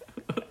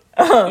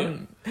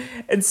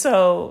 and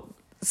so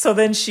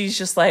then she's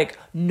just like,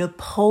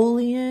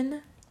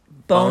 Napoleon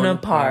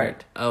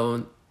Bonaparte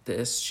owned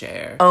this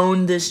chair.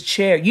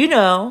 You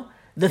know,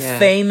 the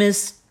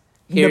famous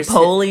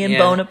Napoleon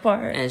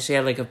Bonaparte. And she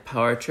had like a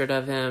portrait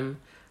of him.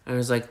 And it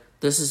was like,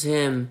 this is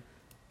him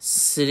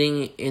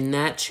sitting in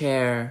that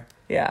chair.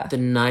 Yeah. The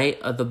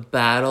night of the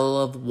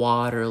Battle of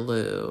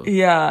Waterloo.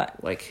 Yeah.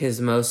 Like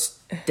his most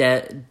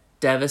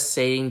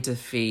devastating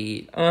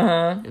defeat.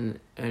 And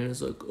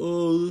it's like,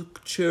 oh, the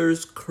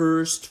chair's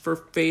cursed for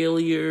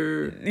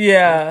failure.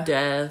 Yeah.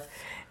 Death.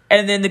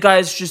 And then the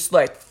guy's just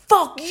like,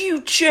 fuck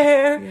you,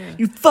 chair. Yeah.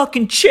 You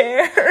fucking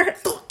chair.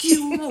 Fuck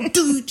you. I won't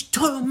do what you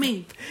told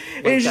me.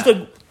 And he's just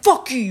like,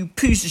 fuck you, you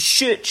piece of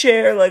shit,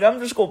 chair. Like, I'm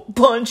just going to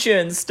punch you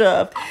and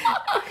stuff.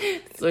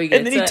 So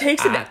and then he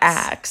takes an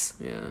axe.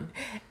 Yeah.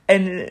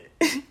 And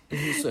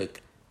he's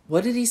like,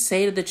 what did he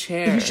say to the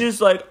chair? He's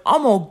just like,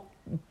 I'm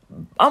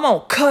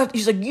gonna cut.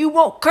 He's like, you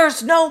won't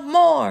curse no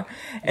more.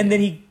 And then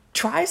he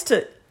tries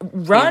to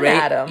run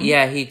at him.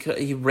 Yeah,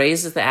 he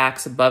raises the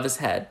axe above his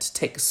head to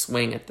take a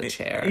swing at the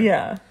chair.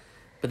 Yeah.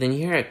 But then you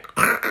hear it.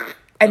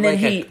 And then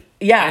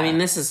I mean,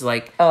 this is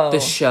like the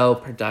show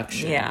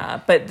production.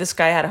 Yeah, but this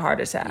guy had a heart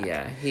attack.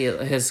 Yeah,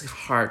 his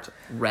heart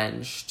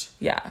wrenched.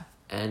 Yeah.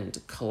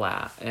 And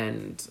collapsed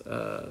and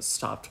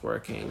stopped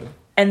working.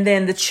 And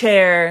then the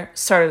chair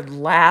started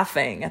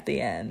laughing at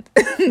the end.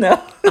 No.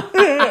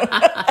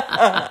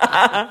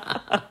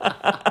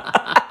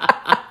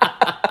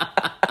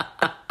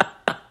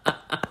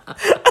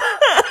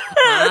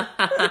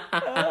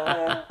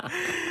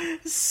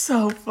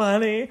 So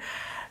funny.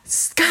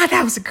 God,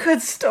 that was a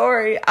good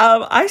story.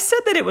 I said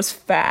that it was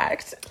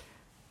fact.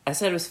 I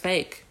said it was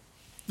fake.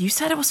 You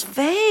said it was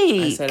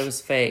fake. I said it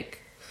was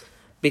fake.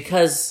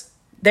 Because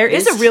there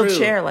is a real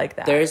chair like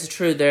that. There is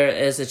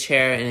a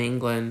chair in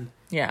England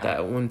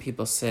that when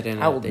people sit in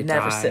it, I will they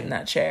never die. sit in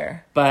that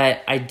chair.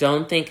 But I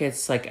don't think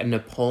it's like a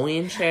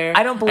Napoleon chair.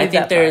 I don't believe that I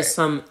think part. there's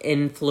some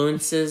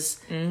influences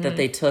that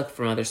they took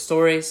from other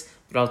stories,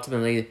 but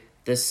ultimately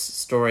this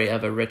story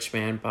of a rich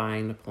man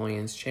buying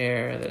Napoleon's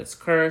chair that's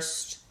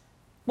cursed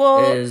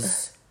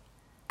is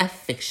a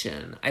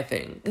fiction, I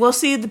think. Well,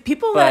 see, the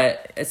people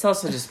But it's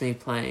also just me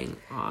playing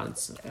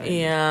odds.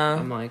 Yeah.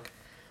 I'm like,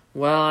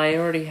 well, I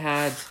already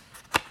had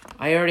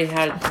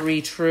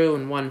 3 true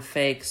and 1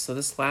 fake, so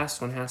this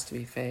last one has to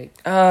be fake.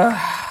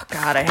 Oh,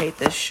 God, I hate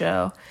this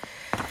show.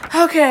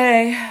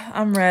 Okay,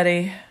 I'm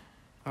ready.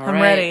 I'm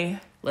ready.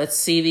 Let's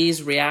see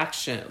these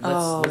reactions.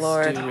 Let's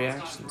Lord. do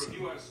reactions.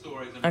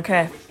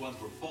 Okay. Which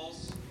ones were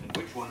false and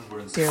which ones were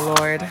Dear inspired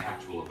Lord. by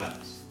actual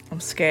events. I'm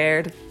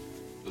scared.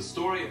 The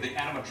story of the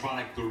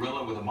animatronic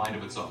gorilla with a mind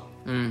of its own.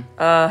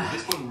 Did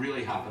this one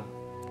really happen?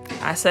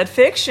 I said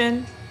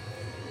fiction.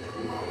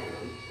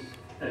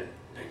 Hey,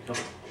 come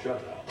on, shut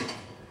up.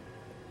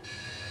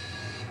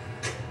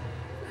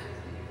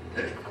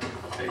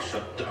 Hey,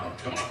 shut down,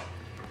 come on.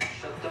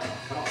 Shut down,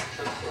 come on,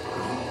 shut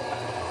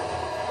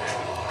down.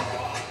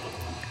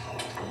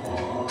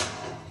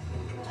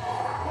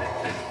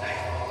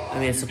 I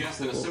mean, it's You guessed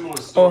that a cool. similar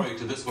story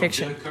to this one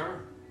fiction. did occur?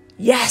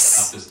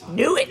 Yes. Not this time.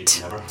 Knew Did it.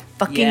 you never?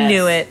 Fucking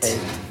knew it.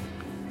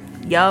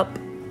 Yup.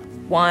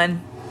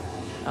 1.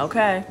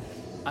 Okay.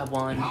 I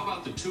won. How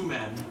about the 2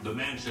 men, the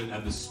mansion,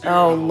 and the spirit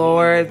Oh, of a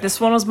Lord. woman? This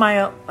one was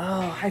my... Oh,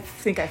 I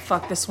think I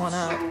fucked this one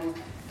up. So,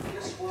 I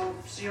guess we'll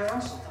see her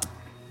out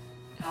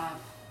sometime.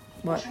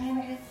 What's your name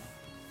again?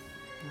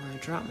 I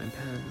dropped my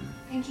pen.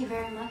 Thank you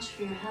very much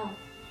for your help.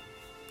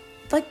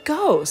 Like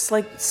ghost.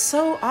 Like,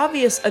 so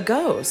obvious a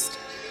ghost.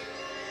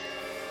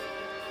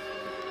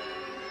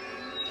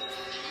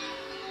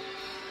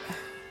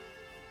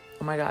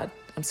 Oh, my God.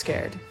 I'm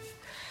scared.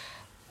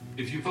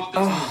 If you thought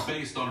this one was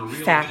based on a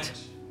real fact.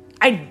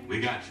 event,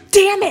 we got you.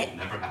 Damn it.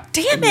 Never happened.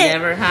 Damn It it.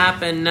 never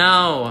happened,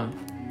 no.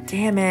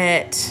 Damn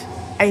it.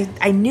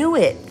 I knew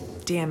it.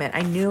 Damn it.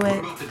 I knew What it.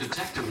 about the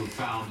detective who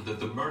found that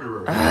the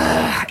murderer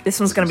This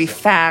one's going to be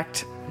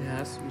fact. It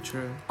has to be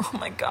true. Oh,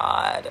 my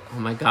God. Oh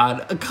my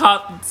God. A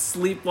cop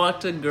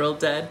sleepwalked a girl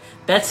dead.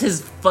 That's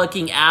his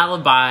fucking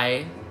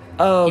alibi.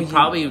 Oh, He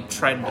probably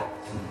tried to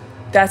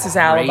that's his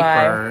rape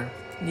aliby. her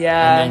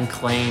Yeah. and then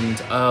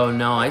claimed, oh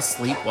no, I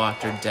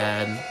sleepwalked her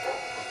dead.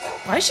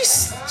 Why is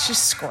she's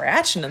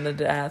scratching him to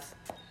death?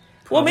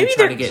 Probably Well, maybe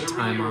try they're... to get Is there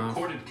really time a off.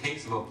 recorded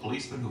case of a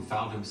policeman who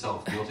found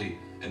himself guilty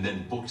and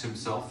then booked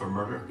himself for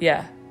murder?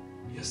 Yeah.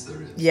 Yes,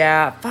 there is.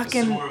 Yeah. A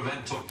Fucking... similar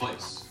event took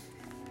place.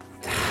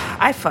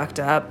 I fucked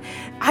up.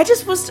 I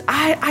just was...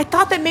 I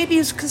thought that maybe it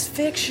was because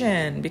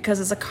fiction. Because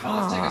it's a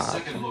Now let's take a cop.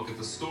 second look at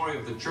the story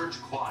of the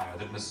church choir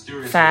that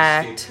mysteriously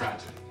Fact. escaped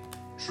tragedy.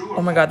 True or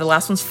Oh my God. The false?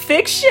 last one's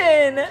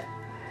fiction.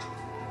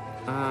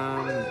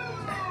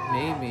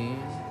 Maybe.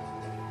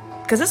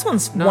 Because this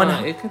one's No, one...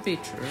 it could be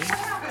true.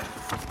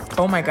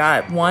 Oh my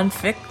God.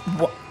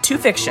 2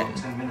 fiction.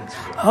 10 minutes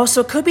ago. Oh,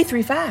 so it could be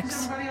 3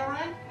 facts. Everybody all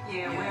right?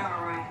 Yeah, we're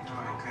all right.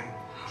 Oh, okay.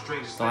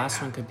 Strangest The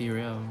last one could be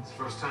real. It's the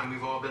first time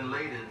we've all been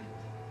late in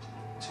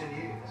 10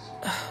 years.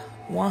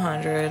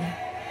 100.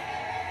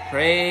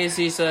 Praise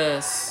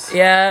Jesus.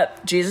 Yeah.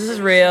 Jesus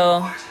is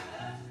real.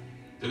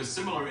 Did a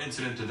similar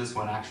incident to this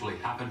one actually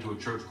happen to a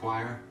church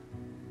choir?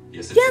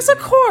 Yes, it Yes, did.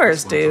 of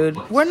course, This one took dude.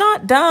 place. We're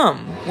not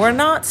dumb. We're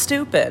not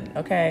stupid,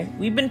 okay?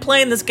 We've been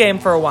playing this game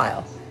for a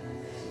while.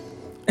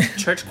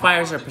 Church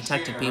choirs are The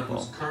protected chair people.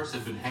 Whose curse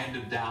had been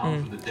handed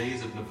down from the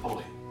days of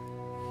Napoleon.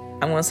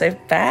 I'm gonna say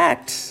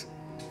fact.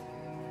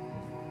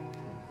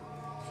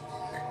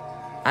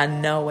 I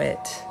know it.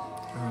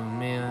 Oh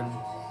man.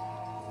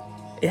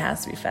 It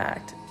has to be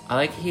fact. I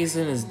like he's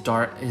in his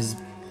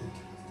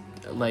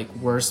like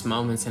worst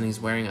moments and he's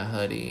wearing a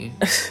hoodie.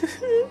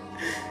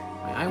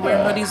 I wear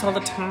hoodies all the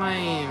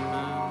time.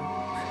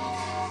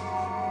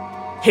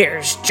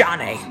 Here's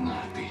Johnny.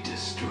 Not be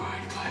destroyed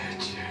by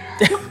a chair.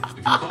 If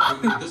you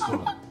thought we made this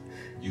woman,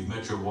 you've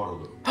met your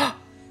Waterloo.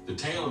 The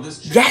tale of this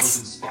chair Yes! was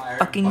inspired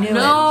Fucking by knew it.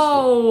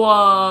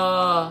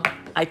 No.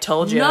 I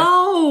told you.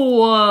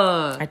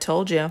 No. I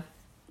told you.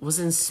 Was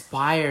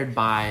inspired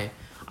by.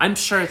 I'm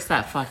sure it's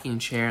that fucking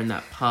chair in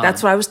that pub.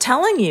 That's what I was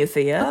telling you,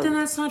 Thea. But then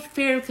that's not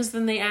fair because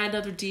then they add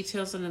other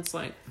details and it's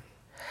like.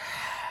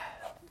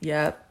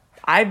 Yep.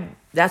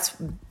 That's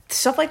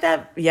stuff like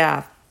that.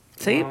 Yeah.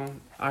 See?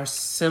 Are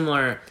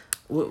similar.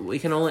 We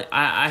can only.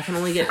 I can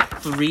only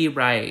get 3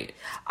 right.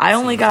 I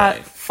only got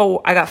like-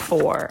 4. I got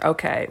 4.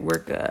 Okay, we're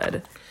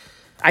good.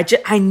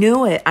 I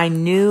knew it. I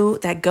knew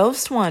that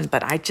ghost one,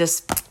 but I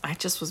just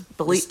was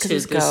believed because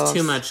it's There's ghosts.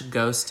 too much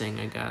ghosting,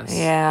 I guess.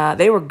 Yeah,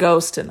 they were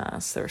ghosting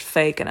us. They were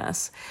faking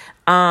us.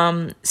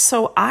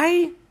 So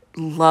I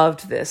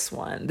loved this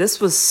one. This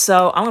was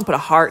so... I'm going to put a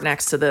heart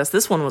next to this.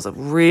 This one was a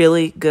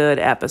really good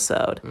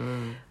episode.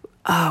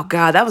 Oh,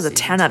 God, that was a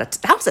 10 out of...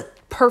 That was a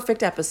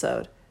perfect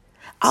episode.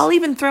 I'll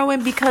even throw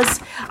in, because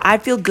I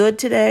feel good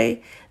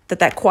today,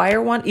 that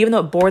choir one, even though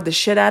it bored the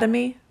shit out of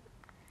me,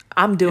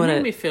 I'm doing it. It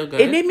made me feel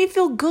good. It made me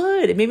feel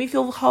good. It made me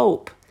feel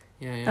hope.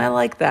 Yeah, And I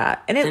like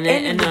that. And the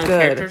good.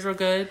 characters were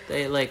good.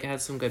 They like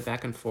had some good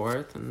back and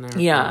forth, and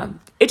fun.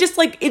 It just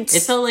like it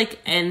felt like,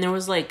 and there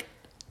was like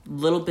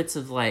little bits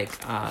of like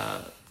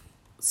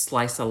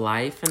slice of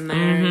life in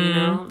there, you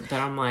know, that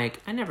I'm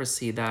like, I never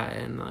see that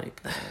in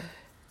like.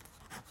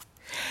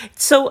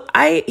 So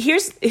I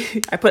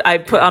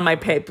put on my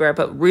paper, I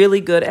put really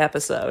good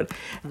episode.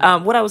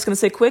 What I was going to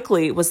say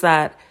quickly was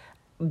that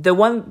the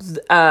one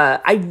I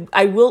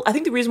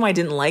think the reason why I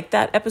didn't like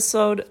that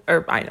episode,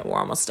 or I know we're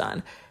almost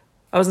done.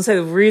 I was going to say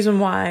the reason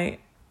why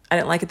I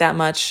didn't like it that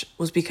much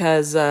was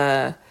because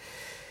I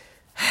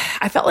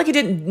felt like it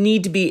didn't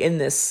need to be in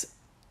this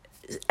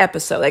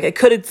episode. Like I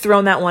could have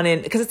thrown that one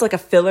in because it's like a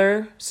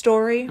filler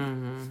story.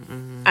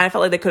 And I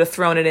felt like they could have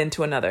thrown it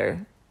into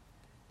another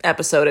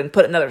episode and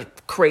put another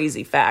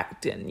crazy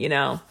fact in, you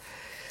know.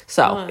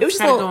 So it was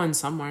just going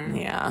somewhere.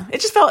 Yeah, it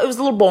just felt, it was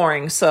a little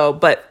boring. So,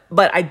 but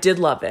I did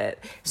love it.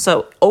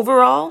 So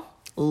overall,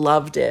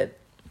 loved it.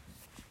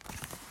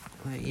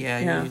 Yeah,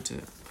 you need to.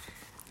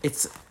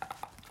 It's.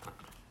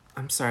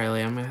 I'm sorry,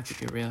 Leigh. I'm gonna have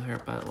to be real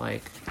here, but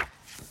like,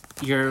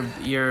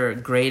 your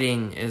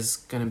grading is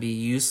gonna be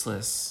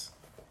useless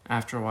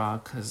after a while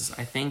because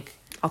I think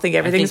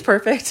everything's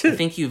perfect. I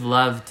think you've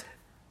loved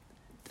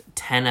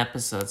 10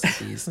 episodes of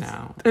these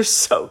now. They're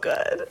so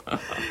good.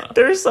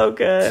 They're so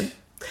good.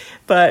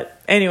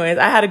 But anyways,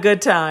 I had a good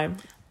time.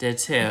 Did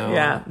too.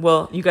 Yeah.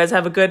 Well, you guys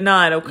have a good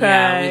night, okay?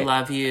 Yeah, we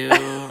love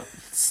you.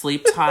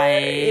 Sleep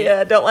tight.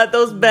 Yeah, don't let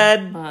those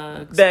bed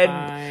bugs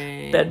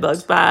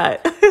bugs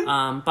bite.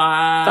 bye.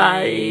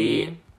 Bye.